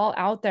science. It's all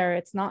out there.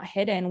 It's not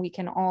hidden. We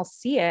can all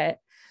see it.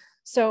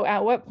 So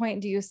at what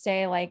point do you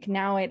say, like,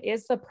 now it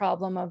is the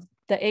problem of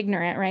the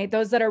ignorant, right?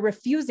 Those that are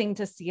refusing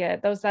to see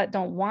it, those that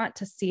don't want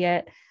to see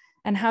it.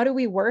 And how do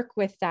we work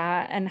with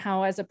that? And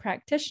how, as a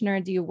practitioner,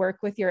 do you work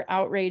with your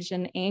outrage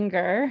and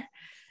anger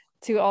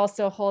to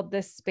also hold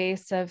this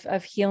space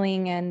of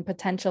healing and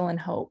potential and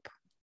hope?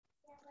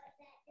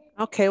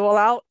 Okay,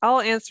 well, I'll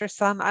answer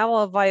some. I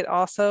will invite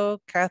also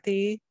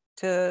Kathy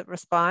to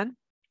respond.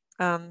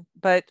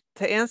 But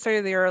to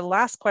answer your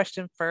last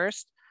question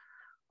first,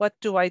 what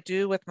do I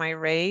do with my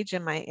rage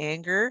and my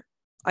anger?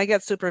 I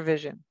get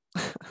supervision.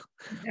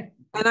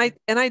 and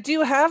I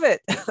do have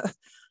it.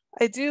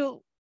 I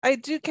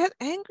do get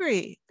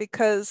angry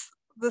because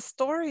the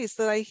stories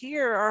that I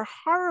hear are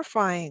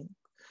horrifying.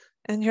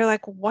 And you're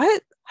like,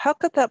 what? How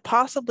could that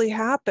possibly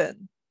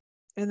happen?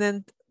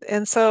 And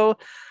so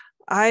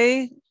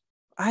I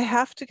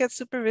have to get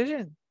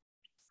supervision.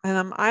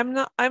 And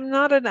I'm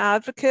not an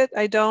advocate.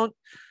 I don't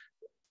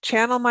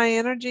channel my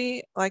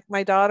energy. Like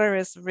my daughter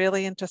is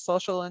really into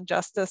social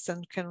injustice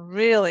and can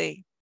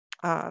really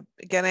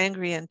get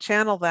angry and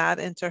channel that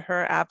into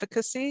her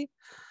advocacy.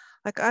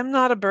 Like I'm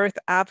not a birth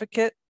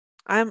advocate.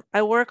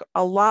 I work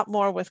a lot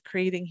more with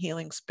creating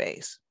healing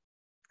space.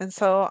 And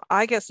so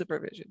I get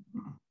supervision.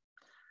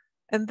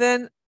 And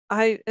then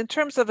in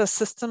terms of a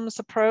systems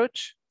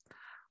approach,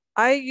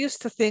 I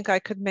used to think I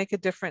could make a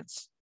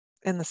difference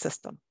in the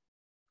system.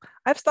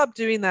 I've stopped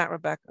doing that,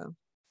 Rebecca.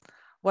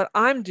 What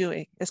I'm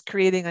doing is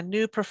creating a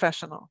new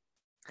professional.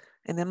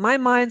 And in my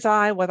mind's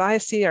eye, what I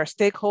see are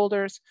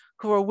stakeholders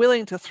who are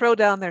willing to throw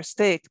down their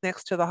stake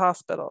next to the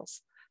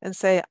hospitals and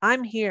say,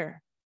 I'm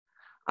here.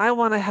 I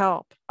want to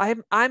help. I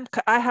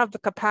have the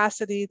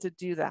capacity to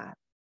do that.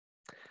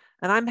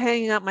 And I'm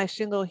hanging up my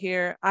shingle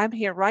here. I'm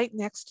here right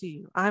next to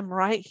you. I'm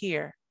right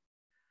here.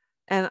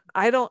 And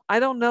I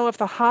don't know if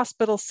the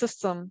hospital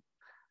system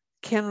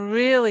can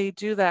really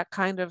do that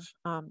kind of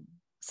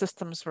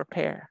systems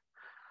repair.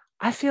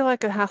 I feel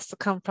like it has to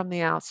come from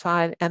the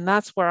outside, and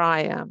that's where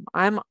I am.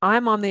 I'm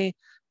on the,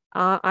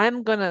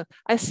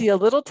 I see a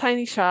little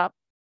tiny shop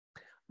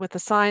with a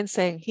sign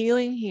saying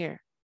healing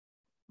here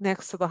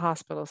next to the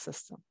hospital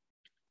system.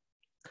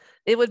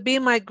 It would be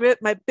my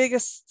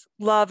biggest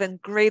love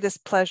and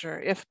greatest pleasure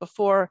if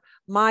before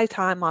my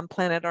time on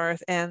planet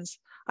Earth ends,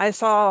 I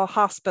saw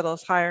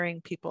hospitals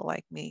hiring people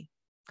like me.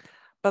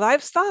 But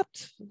I've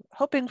stopped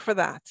hoping for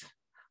that.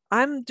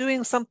 I'm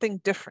doing something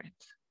different.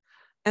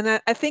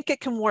 And I think it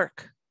can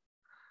work.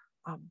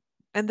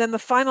 And then the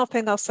final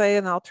thing I'll say,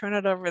 and I'll turn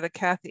it over to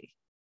Kathy,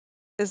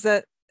 is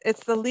that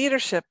it's the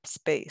leadership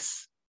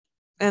space.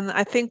 And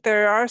I think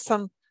there are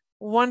some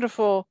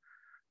wonderful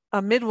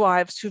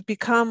midwives who've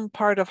become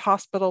part of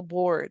hospital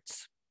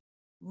boards.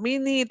 We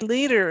need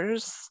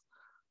leaders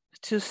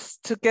to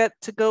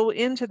go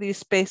into these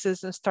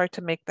spaces and start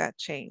to make that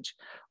change,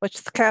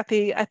 which,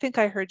 Kathy, I think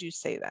I heard you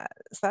say that.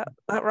 Is that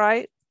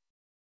right?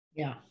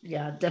 Yeah,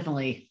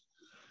 definitely.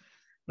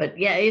 But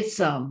yeah, it's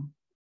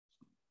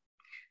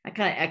I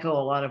kind of echo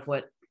a lot of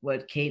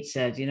what Kate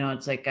said. You know,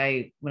 it's like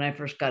when I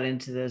first got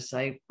into this,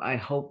 I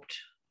hoped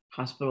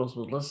hospitals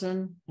would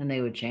listen and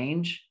they would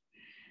change,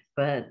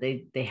 but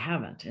they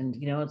haven't. And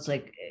you know, it's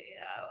like,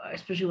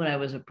 especially when I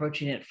was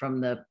approaching it from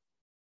the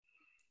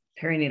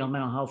perinatal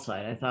mental health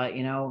side, I thought,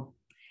 you know,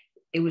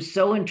 it was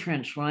so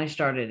entrenched when I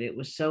started. It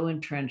was so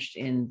entrenched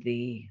in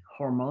the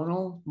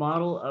hormonal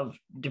model of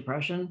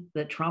depression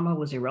that trauma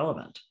was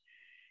irrelevant.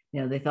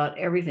 You know, they thought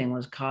everything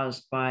was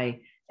caused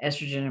by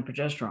estrogen and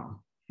progesterone,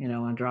 you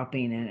know, and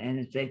dropping,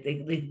 and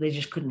they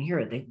just couldn't hear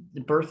it.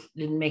 The birth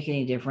didn't make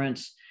any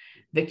difference.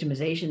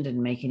 Victimization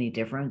didn't make any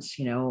difference.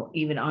 You know,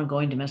 even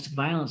ongoing domestic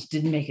violence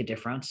didn't make a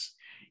difference.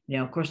 You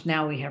know, of course,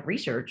 now we have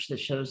research that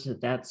shows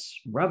that that's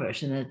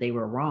rubbish and that they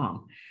were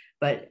wrong.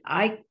 But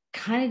I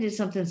kind of did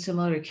something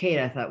similar to Kate.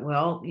 I thought,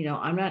 well, you know,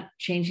 I'm not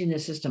changing the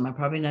system. I'm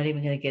probably not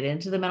even going to get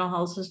into the mental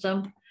health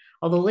system.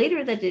 Although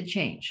later that did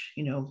change,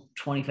 you know,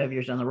 25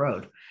 years down the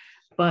road.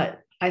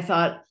 But I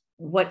thought,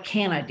 what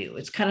can I do?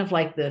 It's kind of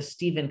like the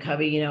Stephen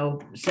Covey, you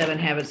know, 7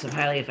 Habits of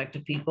Highly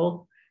Effective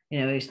People. You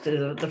know,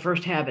 the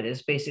first habit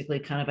is basically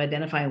kind of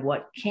identifying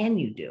what can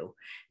you do.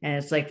 And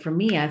it's like, for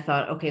me, I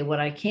thought, okay, what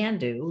I can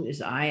do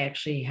is I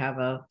actually have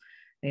a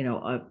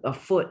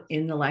foot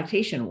in the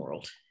lactation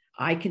world.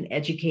 I can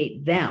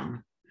educate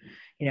them,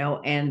 you know,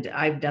 and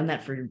I've done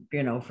that for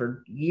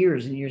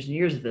years and years and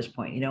years at this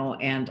point, you know,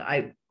 and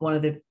one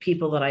of the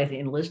people that I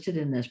enlisted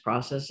in this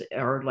process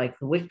are like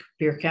the WIC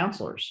peer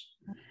counselors.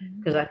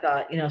 Because I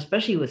thought, you know,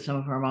 especially with some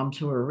of our moms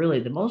who are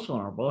really the most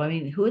vulnerable, I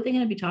mean, who are they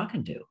going to be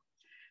talking to?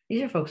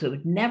 These are folks that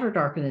would never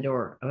darken the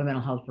door of a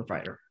mental health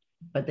provider,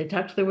 but they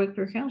talk to their WIC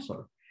peer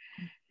counselor.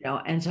 You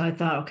know, and so I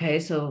thought, okay,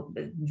 so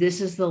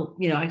this is so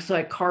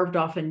I carved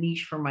off a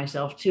niche for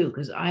myself too,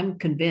 because I'm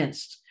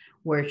convinced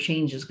where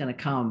change is going to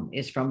come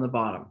is from the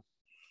bottom.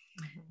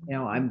 You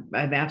know, I'm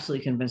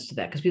absolutely convinced of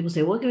that, because people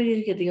say, what can we do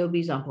to get the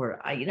OBs on board?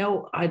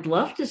 I'd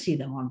love to see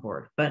them on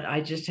board, but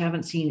I just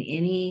haven't seen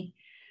any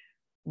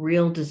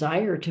real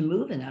desire to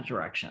move in that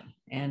direction.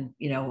 And,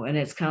 you know, and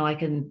it's kind of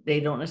like, and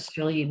they don't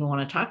necessarily even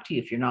want to talk to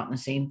you if you're not in the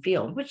same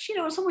field, which, you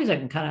know, in some ways I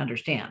can kind of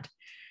understand.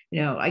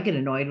 You know, I get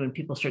annoyed when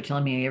people start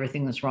telling me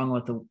everything that's wrong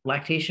with the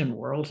lactation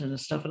world and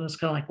stuff. And it's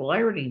kind of like, well,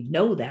 I already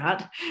know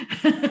that,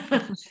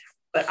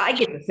 but I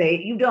get to say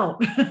it, you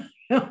don't.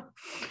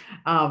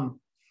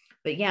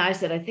 But yeah, I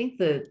said, I think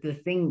the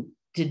thing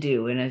to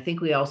do, and I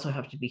think we also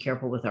have to be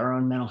careful with our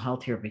own mental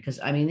health here, because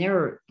I mean,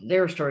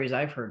 there are stories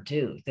I've heard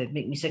too that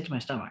make me sick to my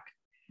stomach,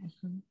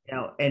 you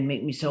know, and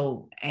make me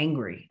so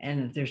angry,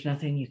 and there's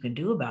nothing you can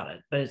do about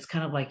it. But it's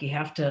kind of like, you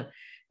have to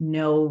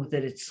know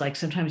that it's like,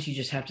 sometimes you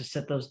just have to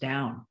set those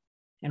down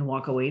and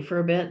walk away for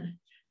a bit,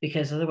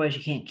 because otherwise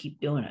you can't keep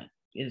doing it.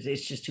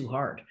 It's just too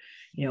hard,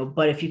 you know.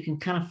 But if you can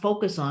kind of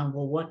focus on,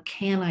 well, what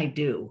can I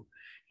do?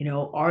 You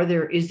know,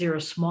 is there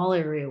a small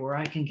area where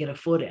I can get a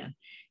foot in,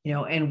 you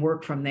know, and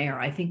work from there?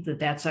 I think that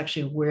that's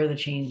actually where the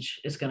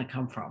change is going to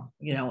come from,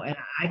 you know. And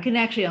I can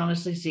actually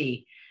honestly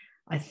see,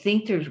 I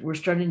think we're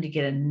starting to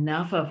get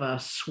enough of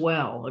a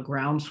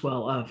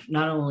groundswell of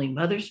not only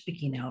mothers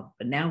speaking out,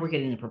 but now we're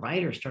getting the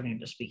providers starting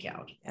to speak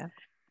out. Yeah.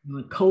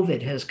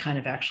 COVID has kind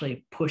of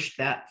actually pushed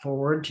that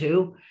forward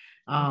too.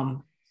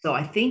 So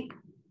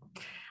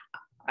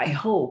I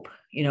hope,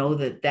 you know,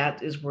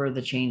 that is where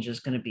the change is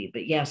going to be.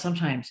 But yeah,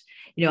 sometimes,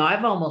 you know,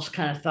 I've almost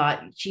kind of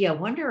thought, gee, I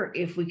wonder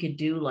if we could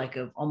do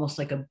almost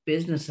like a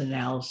business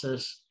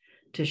analysis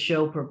to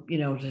show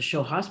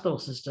hospital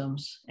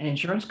systems and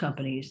insurance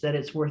companies that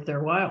it's worth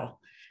their while,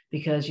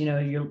 because, you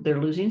know,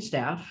 they're losing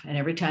staff, and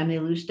every time they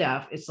lose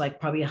staff, it's like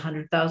probably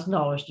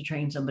 $100,000 to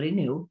train somebody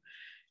new,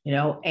 you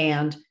know,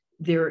 and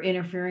they're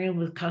interfering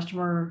with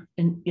customer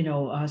and, you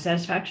know,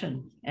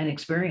 satisfaction and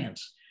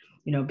experience.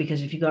 You know,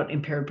 because if you got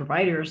impaired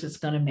providers, it's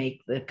going to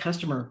make the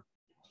customer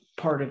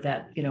part of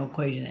that, you know,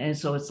 equation. And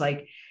so it's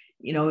like,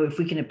 you know, if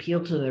we can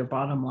appeal to their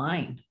bottom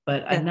line,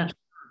 but I'm not,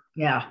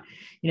 yeah,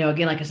 you know,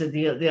 again, like I said,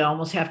 they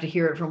almost have to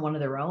hear it from one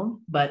of their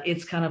own, but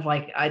it's kind of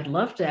like, I'd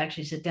love to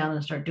actually sit down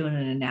and start doing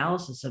an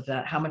analysis of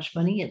that, how much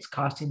money it's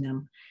costing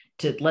them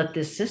to let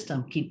this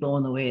system keep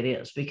going the way it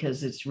is,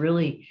 because it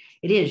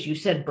is, you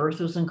said birth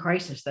was in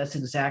crisis. That's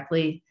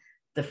exactly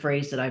the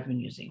phrase that I've been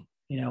using.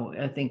 You know,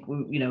 I think,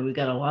 we've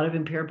got a lot of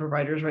impaired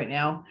providers right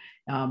now,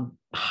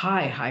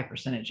 high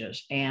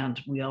percentages.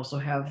 And we also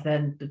have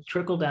then the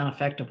trickle down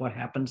effect of what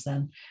happens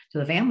then to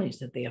the families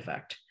that they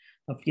affect.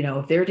 You know,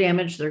 if they're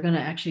damaged, they're going to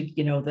actually,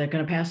 you know, they're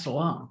going to pass it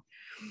along.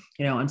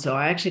 And so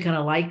I actually kind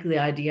of like the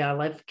idea. I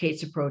like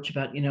Kate's approach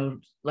about,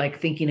 like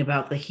thinking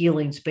about the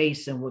healing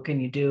space and what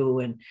can you do.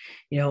 And,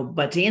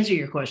 but to answer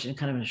your question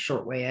kind of in a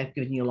short way, I've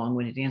given you a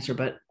long-winded answer,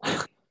 but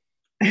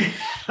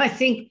I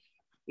think,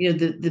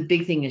 the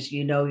big thing is,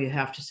 you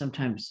have to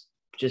sometimes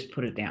just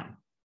put it down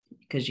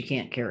because you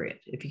can't carry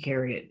it. If you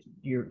carry it,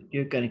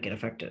 you're going to get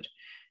affected,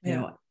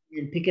 and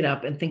pick it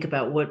up and think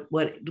about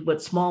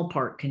what small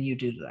part can you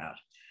do to that.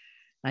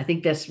 I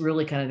think that's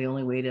really kind of the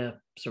only way to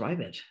survive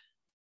it.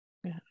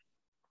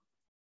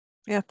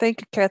 Yeah, thank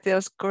you, Kathy. That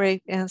was a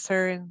great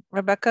answer. And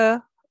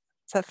Rebecca,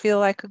 does that feel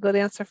like a good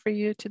answer for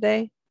you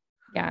today?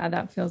 Yeah,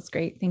 that feels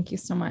great. Thank you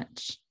so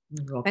much.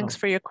 You're welcome. Thanks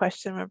for your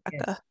question,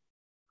 Rebecca. Yes.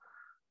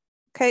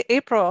 Okay,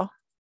 April.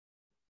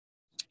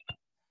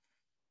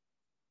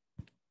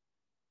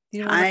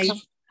 Hi.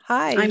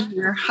 Hi. I'm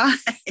here. Hi.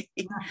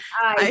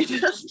 Hi.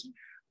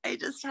 I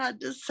just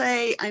had to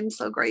say I'm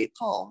so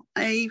grateful.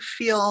 I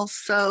feel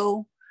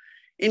so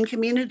in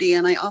community,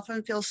 and I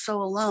often feel so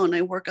alone.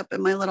 I work up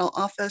in my little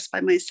office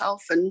by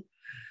myself, and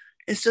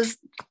it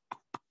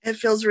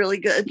feels really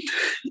good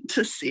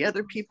to see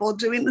other people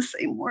doing the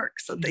same work.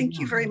 So thank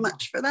you very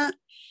much for that.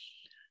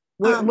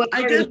 What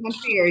part of the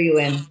country are you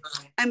in?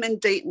 I'm in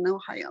Dayton,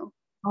 Ohio.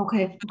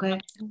 Okay.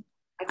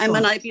 I'm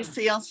an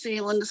IBCLC.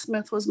 Linda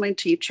Smith was my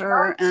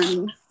teacher,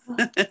 and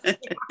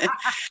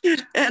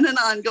and an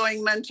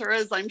ongoing mentor,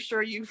 as I'm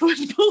sure you would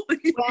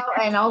believe. Well,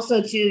 and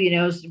also too,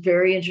 is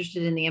very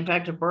interested in the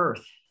impact of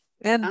birth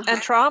and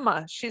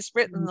trauma. She's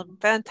written a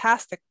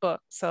fantastic book.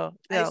 So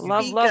yeah,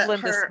 love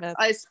Linda Smith.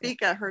 I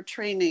speak at her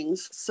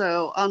trainings,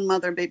 so on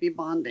mother baby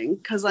bonding,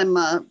 because I'm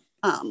a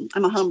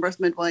home birth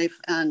midwife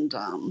and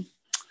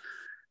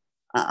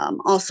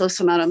also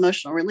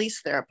somato-emotional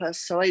release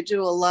therapist. So I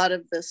do a lot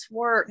of this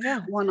work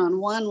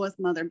one-on-one with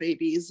mother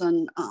babies.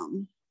 And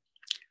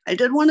I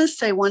did want to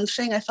say one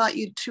thing. I thought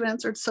you two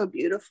answered so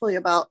beautifully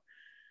about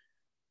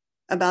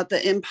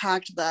the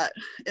impact that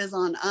is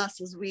on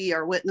us as we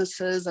are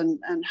witnesses,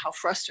 and how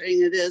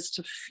frustrating it is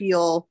to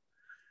feel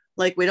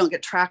like we don't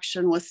get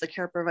traction with the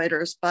care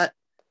providers. But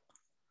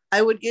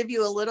I would give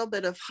you a little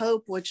bit of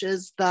hope, which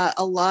is that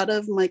a lot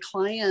of my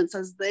clients,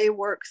 as they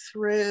work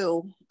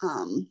through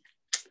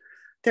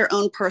their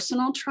own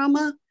personal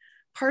trauma,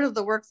 part of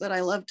the work that I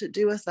love to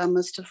do with them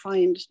is to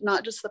find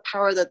not just the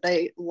power that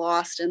they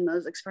lost in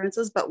those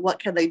experiences, but what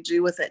can they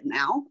do with it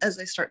now as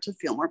they start to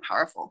feel more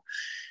powerful.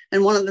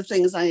 And one of the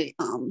things I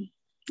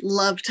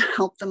love to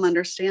help them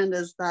understand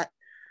is that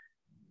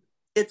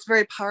it's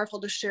very powerful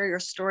to share your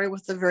story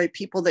with the very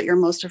people that you're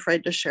most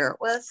afraid to share it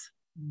with.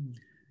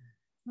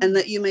 And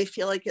that you may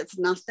feel like it's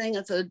nothing,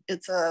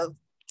 it's a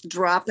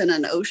drop in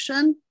an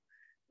ocean,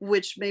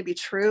 which may be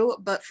true,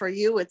 but for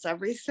you, it's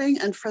everything.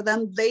 And for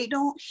them, they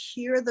don't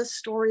hear the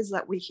stories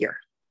that we hear.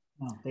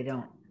 No, they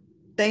don't.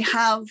 They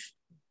have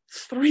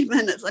 3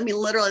 minutes. I mean,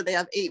 literally, they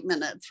have 8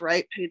 minutes,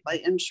 right? Paid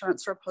by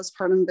insurance for a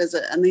postpartum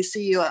visit. And they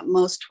see you at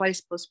most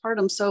twice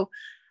postpartum. So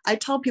I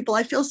tell people,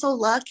 I feel so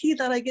lucky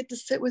that I get to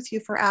sit with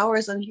you for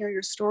hours and hear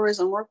your stories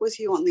and work with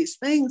you on these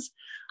things.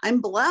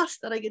 I'm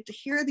blessed that I get to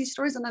hear these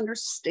stories and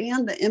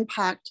understand the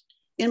impact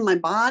in my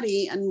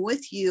body and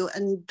with you.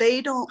 And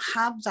they don't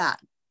have that.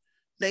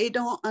 They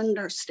don't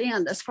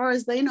understand. As far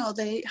as they know,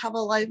 they have a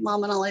live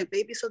mom and a live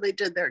baby, so they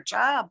did their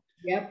job.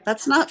 Yep.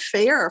 That's not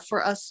fair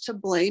for us to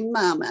blame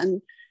them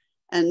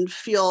and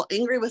feel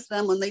angry with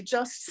them when they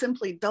just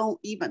simply don't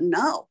even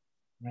know.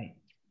 Right.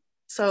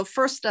 So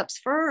first steps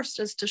first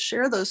is to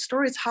share those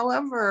stories,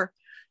 however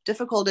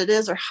difficult it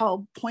is or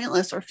how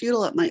pointless or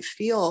futile it might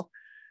feel.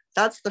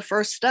 That's the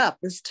first step,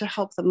 is to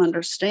help them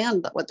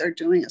understand that what they're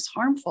doing is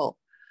harmful.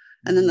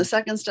 And then the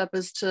second step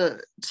is to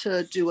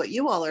do what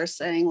you all are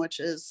saying, which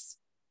is,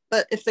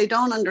 but if they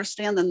don't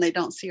understand, then they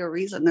don't see a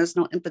reason. There's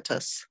no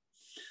impetus.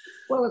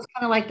 Well, it's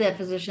kind of like that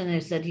physician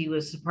who said he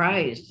was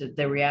surprised at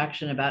the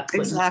reaction about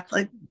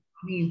Exactly.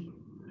 I mean,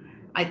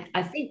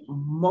 I think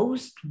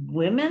most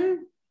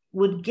women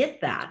would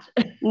get that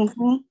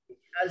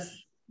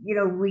because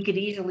we could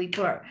easily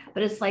put our,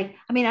 but it's like,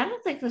 I mean, I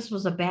don't think this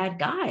was a bad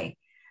guy.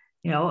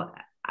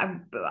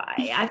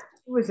 I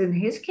was in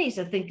his case.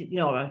 I think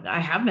I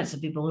have met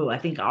some people who I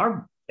think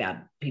are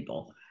bad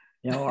people.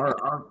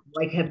 Are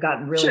like have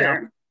gotten really off.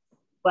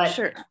 But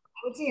I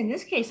would say in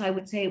this case, I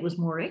would say it was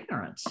more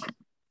ignorance.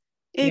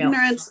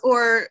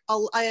 Or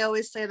I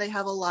always say they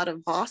have a lot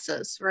of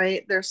bosses,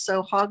 right? They're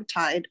so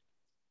hogtied,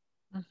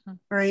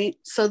 right?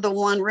 So the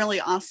one really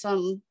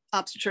awesome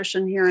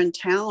obstetrician here in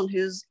town,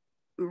 who's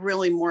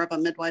really more of a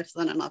midwife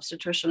than an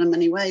obstetrician in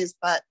many ways,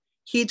 but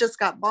he just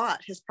got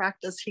bought. His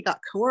practice, he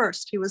got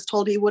coerced. He was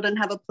told he wouldn't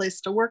have a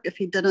place to work if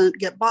he didn't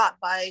get bought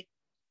by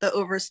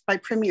by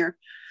Premier.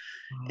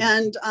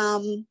 And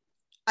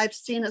I've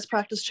seen his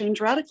practice change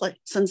radically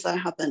since that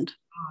happened.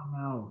 Oh,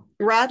 no.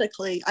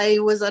 Radically. I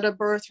was at a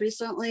birth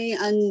recently,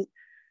 and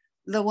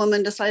the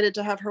woman decided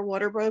to have her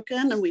water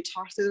broken, and we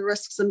talked through the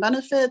risks and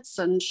benefits,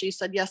 and she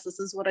said, yes,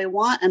 this is what I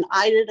want. And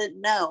I didn't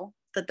know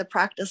that the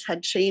practice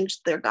had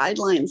changed their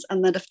guidelines,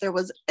 and that if there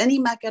was any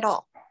MEC at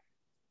all,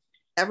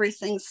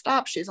 everything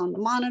stopped. She's on the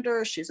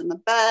monitor, she's in the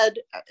bed,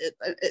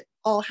 it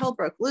all hell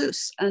broke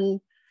loose. And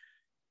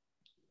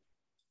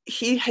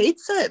he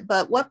hates it,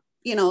 but what,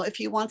 you know, if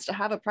he wants to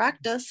have a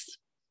practice.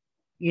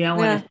 You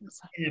know, and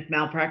if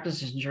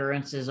malpractice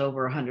insurance is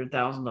over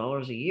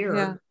 $100,000 a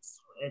year,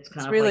 it's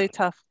kind of really like,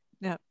 tough.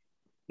 Yeah.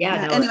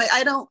 Yeah. No, anyway,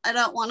 I don't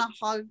want to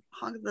hog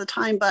the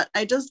time, but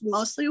I just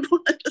mostly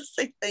wanted to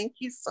say thank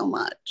you so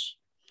much.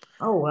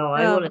 Oh, well,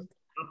 I'll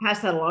pass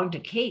that along to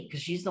Kate,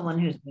 because she's the one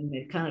who's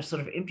been kind of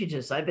sort of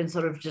impetus. I've been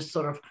sort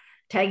of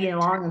tagging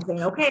along and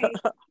saying, okay,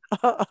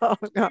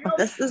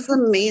 this is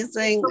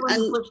amazing.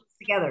 And push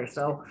together.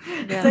 So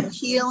the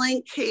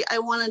healing, Kate, I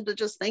wanted to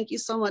just thank you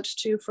so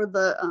much too for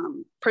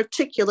the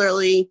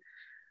particularly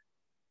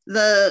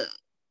the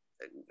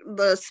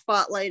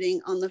spotlighting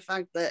on the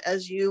fact that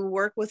as you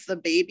work with the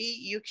baby,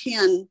 you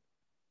can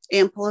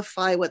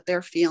amplify what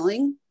they're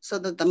feeling so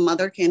that the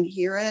mother can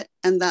hear it,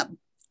 and that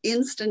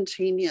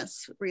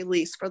instantaneous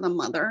release for the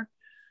mother.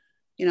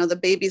 You know, the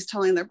baby's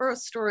telling their birth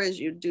stories,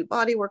 you do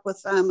body work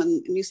with them,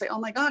 and you say, oh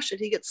my gosh, did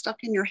he get stuck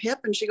in your hip?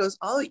 And she goes,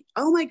 oh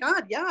my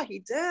God, yeah, he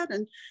did.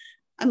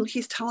 And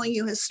he's telling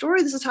you his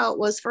story. This is how it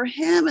was for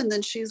him. And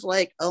then she's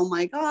like, oh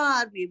my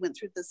God, we went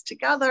through this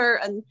together.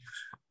 And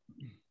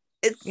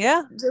it's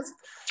just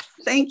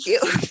thank you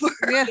for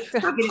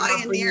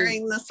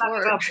pioneering this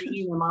work.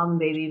 Bringing the mom and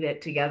baby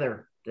bit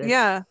together.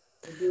 Well,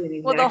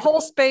 the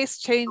whole space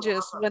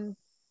changes when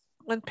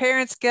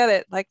parents get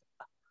it. Like,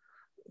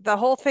 the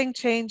whole thing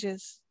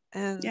changes.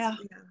 And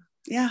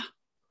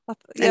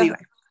anyway,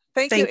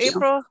 thank you,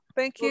 April.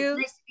 Thank you.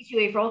 Nice to meet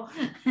you, April.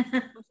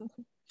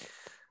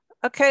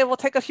 Okay, we'll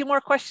take a few more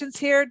questions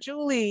here.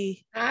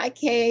 Julie. Hi,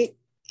 Kate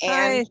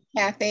and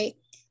Kathy.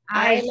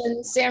 Hi. I'm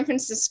in San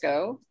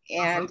Francisco,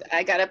 and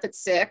I got up at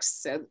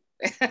 6. So,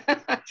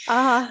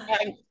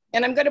 and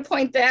I'm going to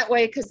point that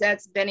way because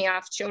that's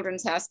Benioff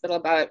Children's Hospital,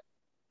 about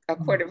a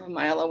quarter of a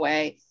mile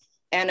away.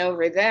 And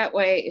over that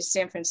way is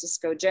San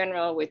Francisco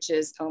General, which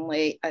is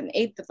only an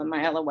 1/8 of a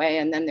mile away.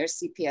 And then there's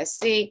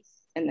CPSC,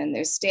 and then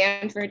there's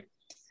Stanford.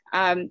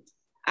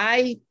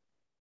 I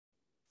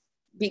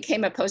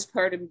became a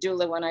postpartum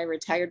doula when I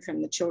retired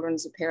from the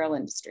children's apparel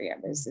industry. I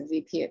was the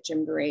VP at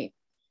Gymboree,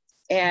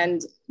 and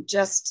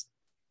just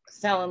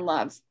fell in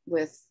love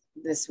with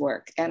this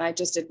work. And I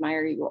just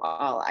admire you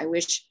all. I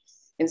wish,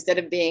 instead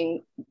of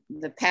being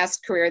the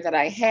past career that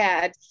I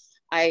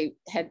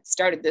had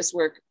started this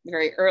work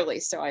very early,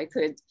 so I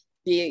could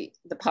be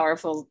the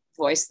powerful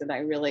voice that I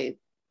really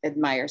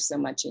admire so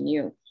much in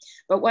you.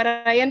 But what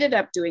I ended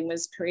up doing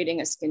was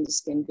creating a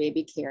skin-to-skin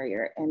baby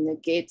carrier, and the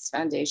Gates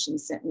Foundation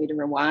sent me to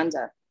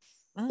Rwanda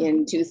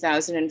in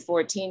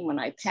 2014 when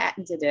I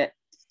patented it,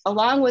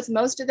 along with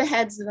most of the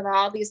heads of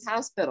all these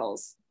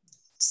hospitals,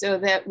 so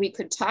that we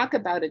could talk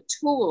about a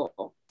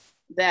tool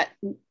that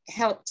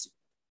helped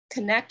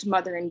connect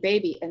mother and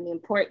baby and the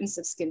importance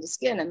of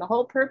skin-to-skin. And the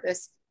whole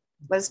purpose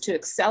was to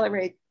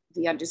accelerate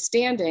the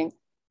understanding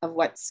of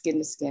what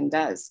skin-to-skin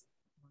does.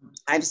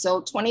 I've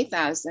sold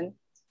 20,000.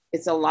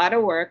 It's a lot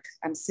of work.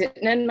 I'm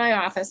sitting in my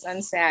office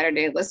on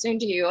Saturday listening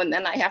to you, and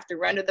then I have to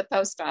run to the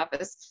post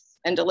office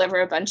and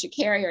deliver a bunch of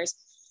carriers.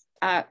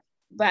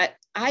 But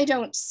I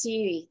don't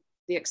see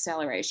the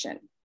acceleration.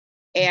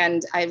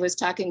 And I was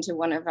talking to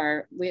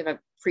we have a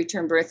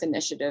preterm birth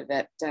initiative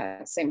at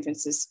San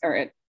Francisco, or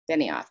at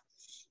Benioff.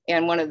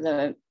 And one of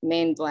the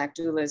main Black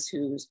doulas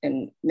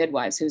and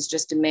midwives who's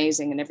just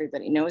amazing, and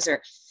everybody knows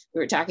her. We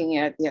were talking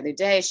the other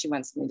day. She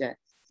wants me to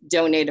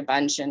donate a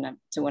bunch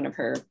to one of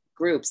her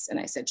groups. And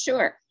I said,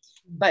 sure.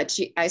 But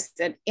I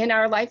said, in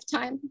our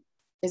lifetime,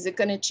 is it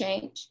going to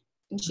change?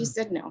 And she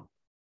said, no,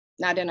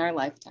 not in our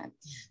lifetime.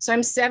 So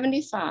I'm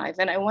 75,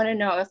 and I want to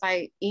know, if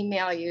I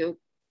email you,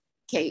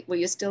 Kate, will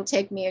you still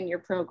take me in your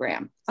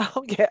program?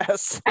 Oh,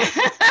 yes.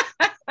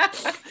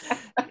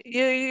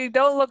 You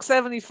don't look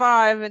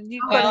 75, and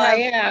you could have. I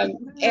am,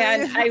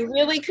 and I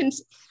really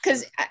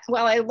because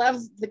while I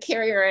love the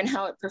carrier and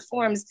how it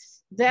performs,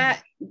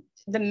 that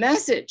the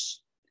message,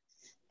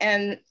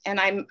 and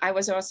I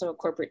was also a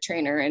corporate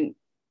trainer and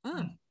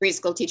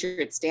preschool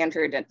teacher at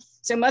Stanford, and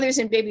so mothers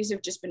and babies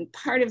have just been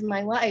part of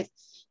my life.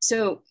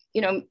 So,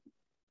 you know,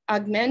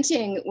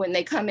 augmenting when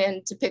they come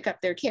in to pick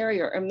up their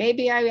carrier, or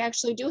maybe I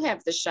actually do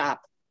have the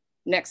shop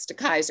next to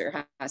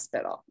Kaiser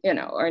Hospital, you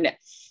know,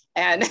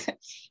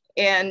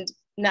 and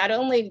not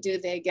only do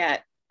they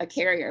get a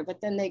carrier,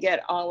 but then they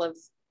get all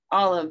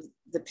of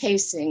the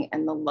pacing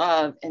and the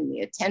love and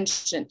the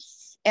attention.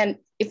 And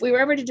if we were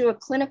ever to do a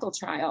clinical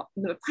trial,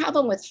 the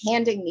problem with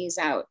handing these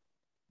out,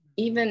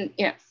 even,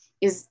 you know,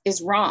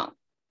 is wrong,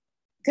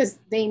 because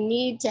they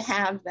need to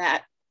have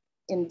that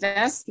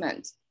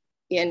investment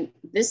in,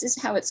 this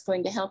is how it's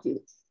going to help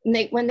you.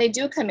 And when they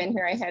do come in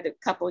here, I had a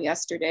couple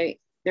yesterday,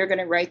 they're going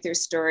to write their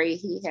story.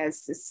 He had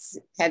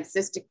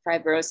cystic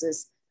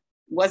fibrosis,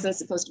 wasn't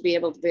supposed to be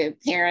able to be a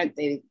parent.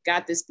 They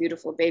got this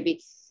beautiful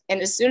baby.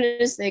 And as soon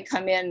as they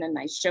come in and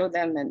I show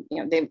them, and,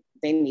 you know,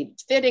 they need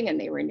fitting and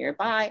they were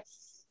nearby,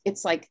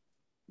 it's like,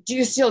 do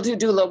you still do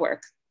doula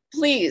work?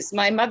 Please,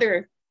 my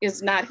mother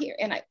is not here,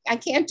 and I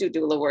can't do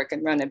doula work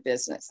and run a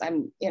business.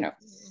 I'm, you know,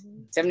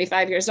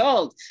 75 years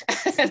old.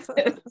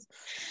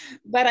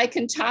 But I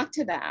can talk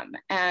to them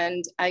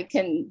and I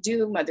can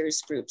do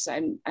mothers groups.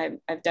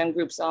 I've done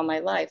groups all my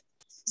life.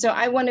 So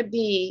I want to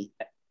be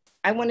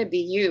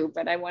you,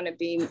 but I want to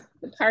be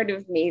the part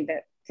of me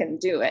that can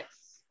do it.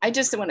 I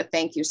just want to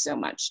thank you so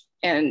much.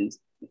 And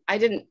I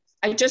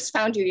just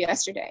found you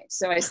yesterday.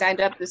 So I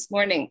signed up this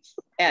morning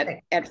at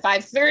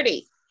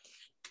 5:30.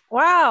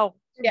 Wow.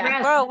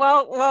 Yeah.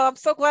 Well, I'm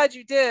so glad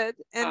you did.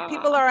 And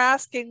people are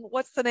asking,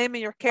 what's the name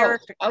of your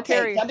character? Oh,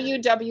 okay.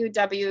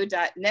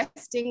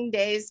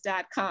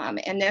 www.nestingdays.com.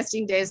 And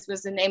Nesting Days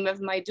was the name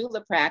of my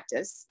doula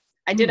practice.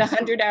 I did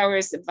 100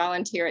 hours of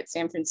volunteer at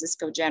San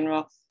Francisco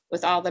General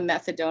with all the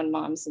methadone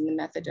moms and the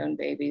methadone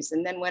babies,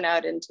 and then went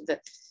out into the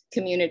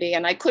community.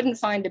 And I couldn't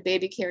find a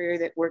baby carrier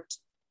that worked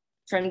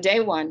from day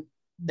one,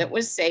 that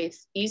was safe,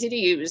 easy to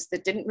use,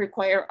 that didn't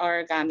require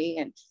origami.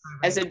 And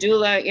as a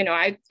doula, you know,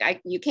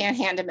 you can't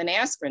hand them an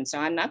aspirin, so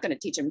I'm not going to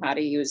teach them how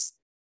to use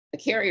a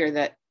carrier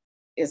that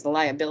is a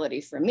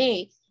liability for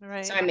me.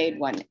 Right. So I made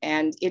one,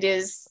 and it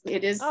is.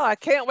 Oh, I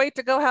can't wait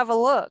to go have a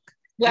look.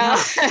 Well,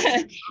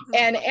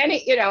 and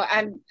you know,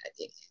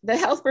 the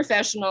health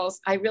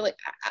professionals. I'm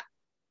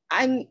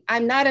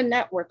not a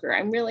networker.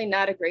 I'm really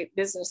not a great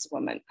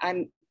businesswoman.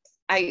 I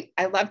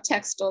love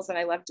textiles and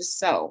I love to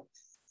sew.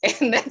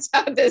 And that's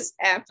how this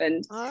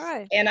happened. All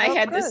right. And I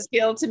had the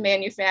skill to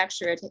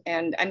manufacture it,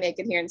 and I make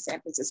it here in San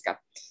Francisco.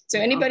 So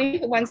anybody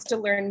who wants to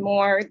learn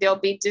more, there'll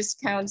be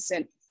discounts,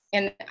 and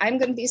I'm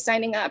going to be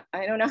signing up.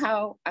 I don't know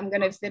how I'm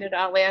going to fit it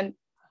all in,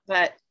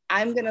 but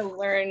I'm going to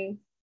learn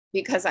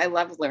because I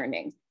love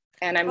learning.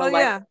 And I'm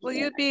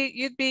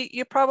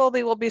you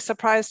probably will be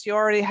surprised you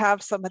already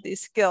have some of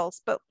these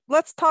skills, but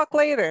let's talk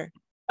later.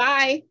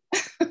 Bye.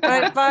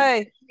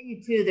 Bye.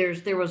 You too.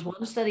 There was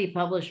one study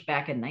published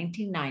back in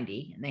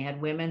 1990, and they had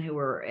women who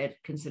were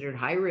considered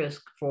high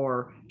risk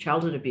for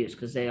childhood abuse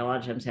because they a lot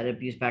of times had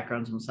abuse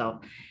backgrounds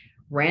themselves,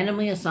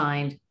 randomly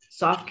assigned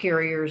soft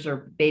carriers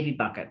or baby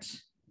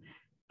buckets.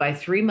 By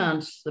 3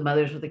 months, the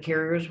mothers with the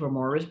carriers were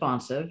more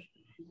responsive,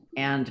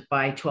 and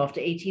by 12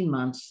 to 18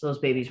 months, those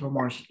babies were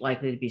more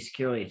likely to be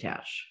securely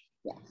attached.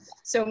 Yeah.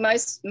 So I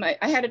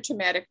had a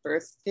traumatic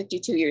birth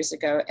 52 years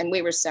ago, and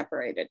we were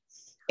separated.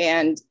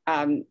 And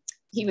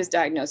he was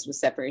diagnosed with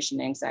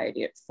separation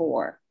anxiety at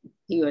 4.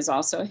 He was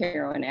also a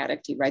heroin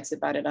addict. He writes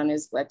about it on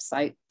his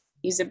website.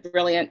 He's a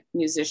brilliant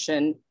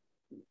musician,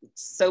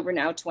 sober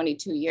now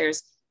 22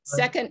 years.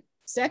 Right.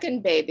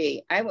 Second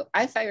baby,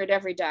 I fired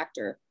every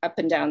doctor up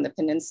and down the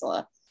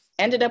peninsula.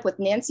 Ended up with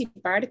Nancy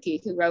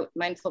Bardicke, who wrote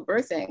Mindful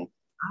Birthing.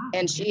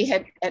 And she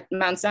had, at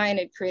Mount Zion,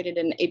 had created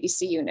an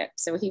ABC unit.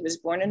 So he was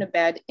born in a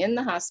bed in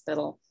the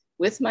hospital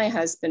with my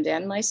husband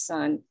and my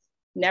son,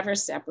 never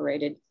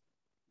separated.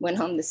 Went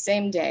home the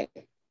same day,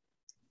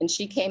 and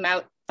she came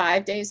out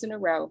 5 days in a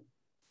row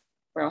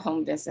for a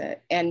home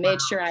visit and made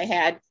sure I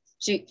had,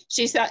 she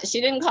thought, she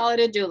didn't call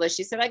it a doula.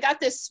 She said, I got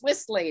this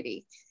Swiss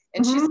lady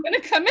and she's going to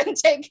come and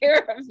take care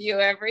of you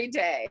every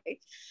day.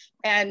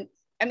 And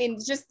I mean,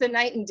 just the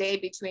night and day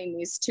between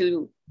these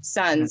two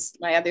sons.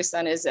 My other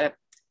son he's a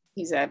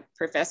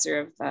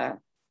professor of,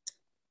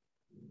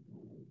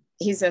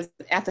 he's an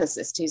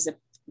ethicist. He's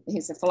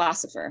a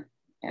philosopher.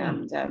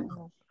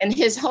 And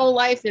his whole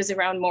life is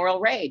around moral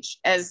rage,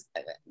 as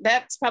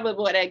that's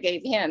probably what I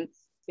gave him.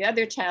 The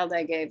other child,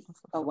 I gave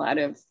a lot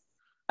of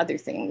other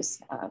things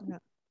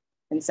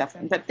and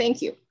suffering, but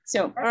thank you.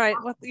 So, all right.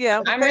 Well,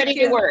 yeah, I'm ready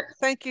to work.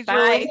 Thank you,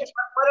 Julie. Bye.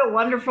 What a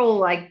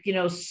wonderful,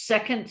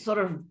 second sort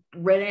of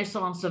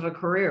renaissance of a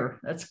career.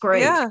 That's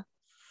great. Yeah,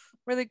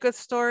 really good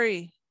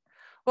story.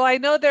 Well, I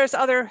know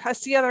I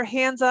see other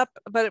hands up,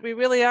 but we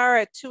really are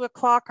at 2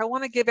 o'clock. I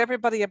want to give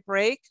everybody a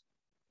break.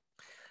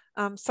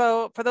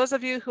 So for those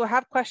of you who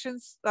have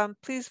questions,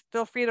 please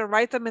feel free to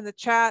write them in the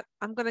chat.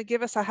 I'm going to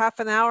give us a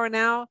half an hour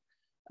now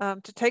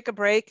to take a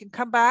break and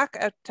come back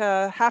at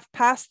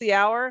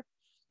 1:30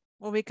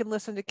 when we can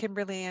listen to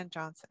Kimberly Ann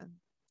Johnson.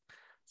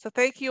 So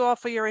thank you all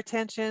for your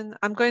attention.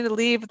 I'm going to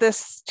leave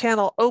this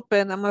channel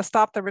open. I'm going to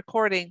stop the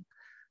recording,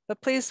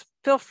 but please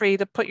feel free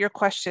to put your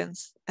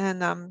questions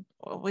and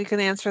we can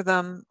answer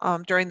them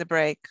during the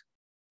break.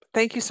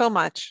 Thank you so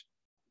much.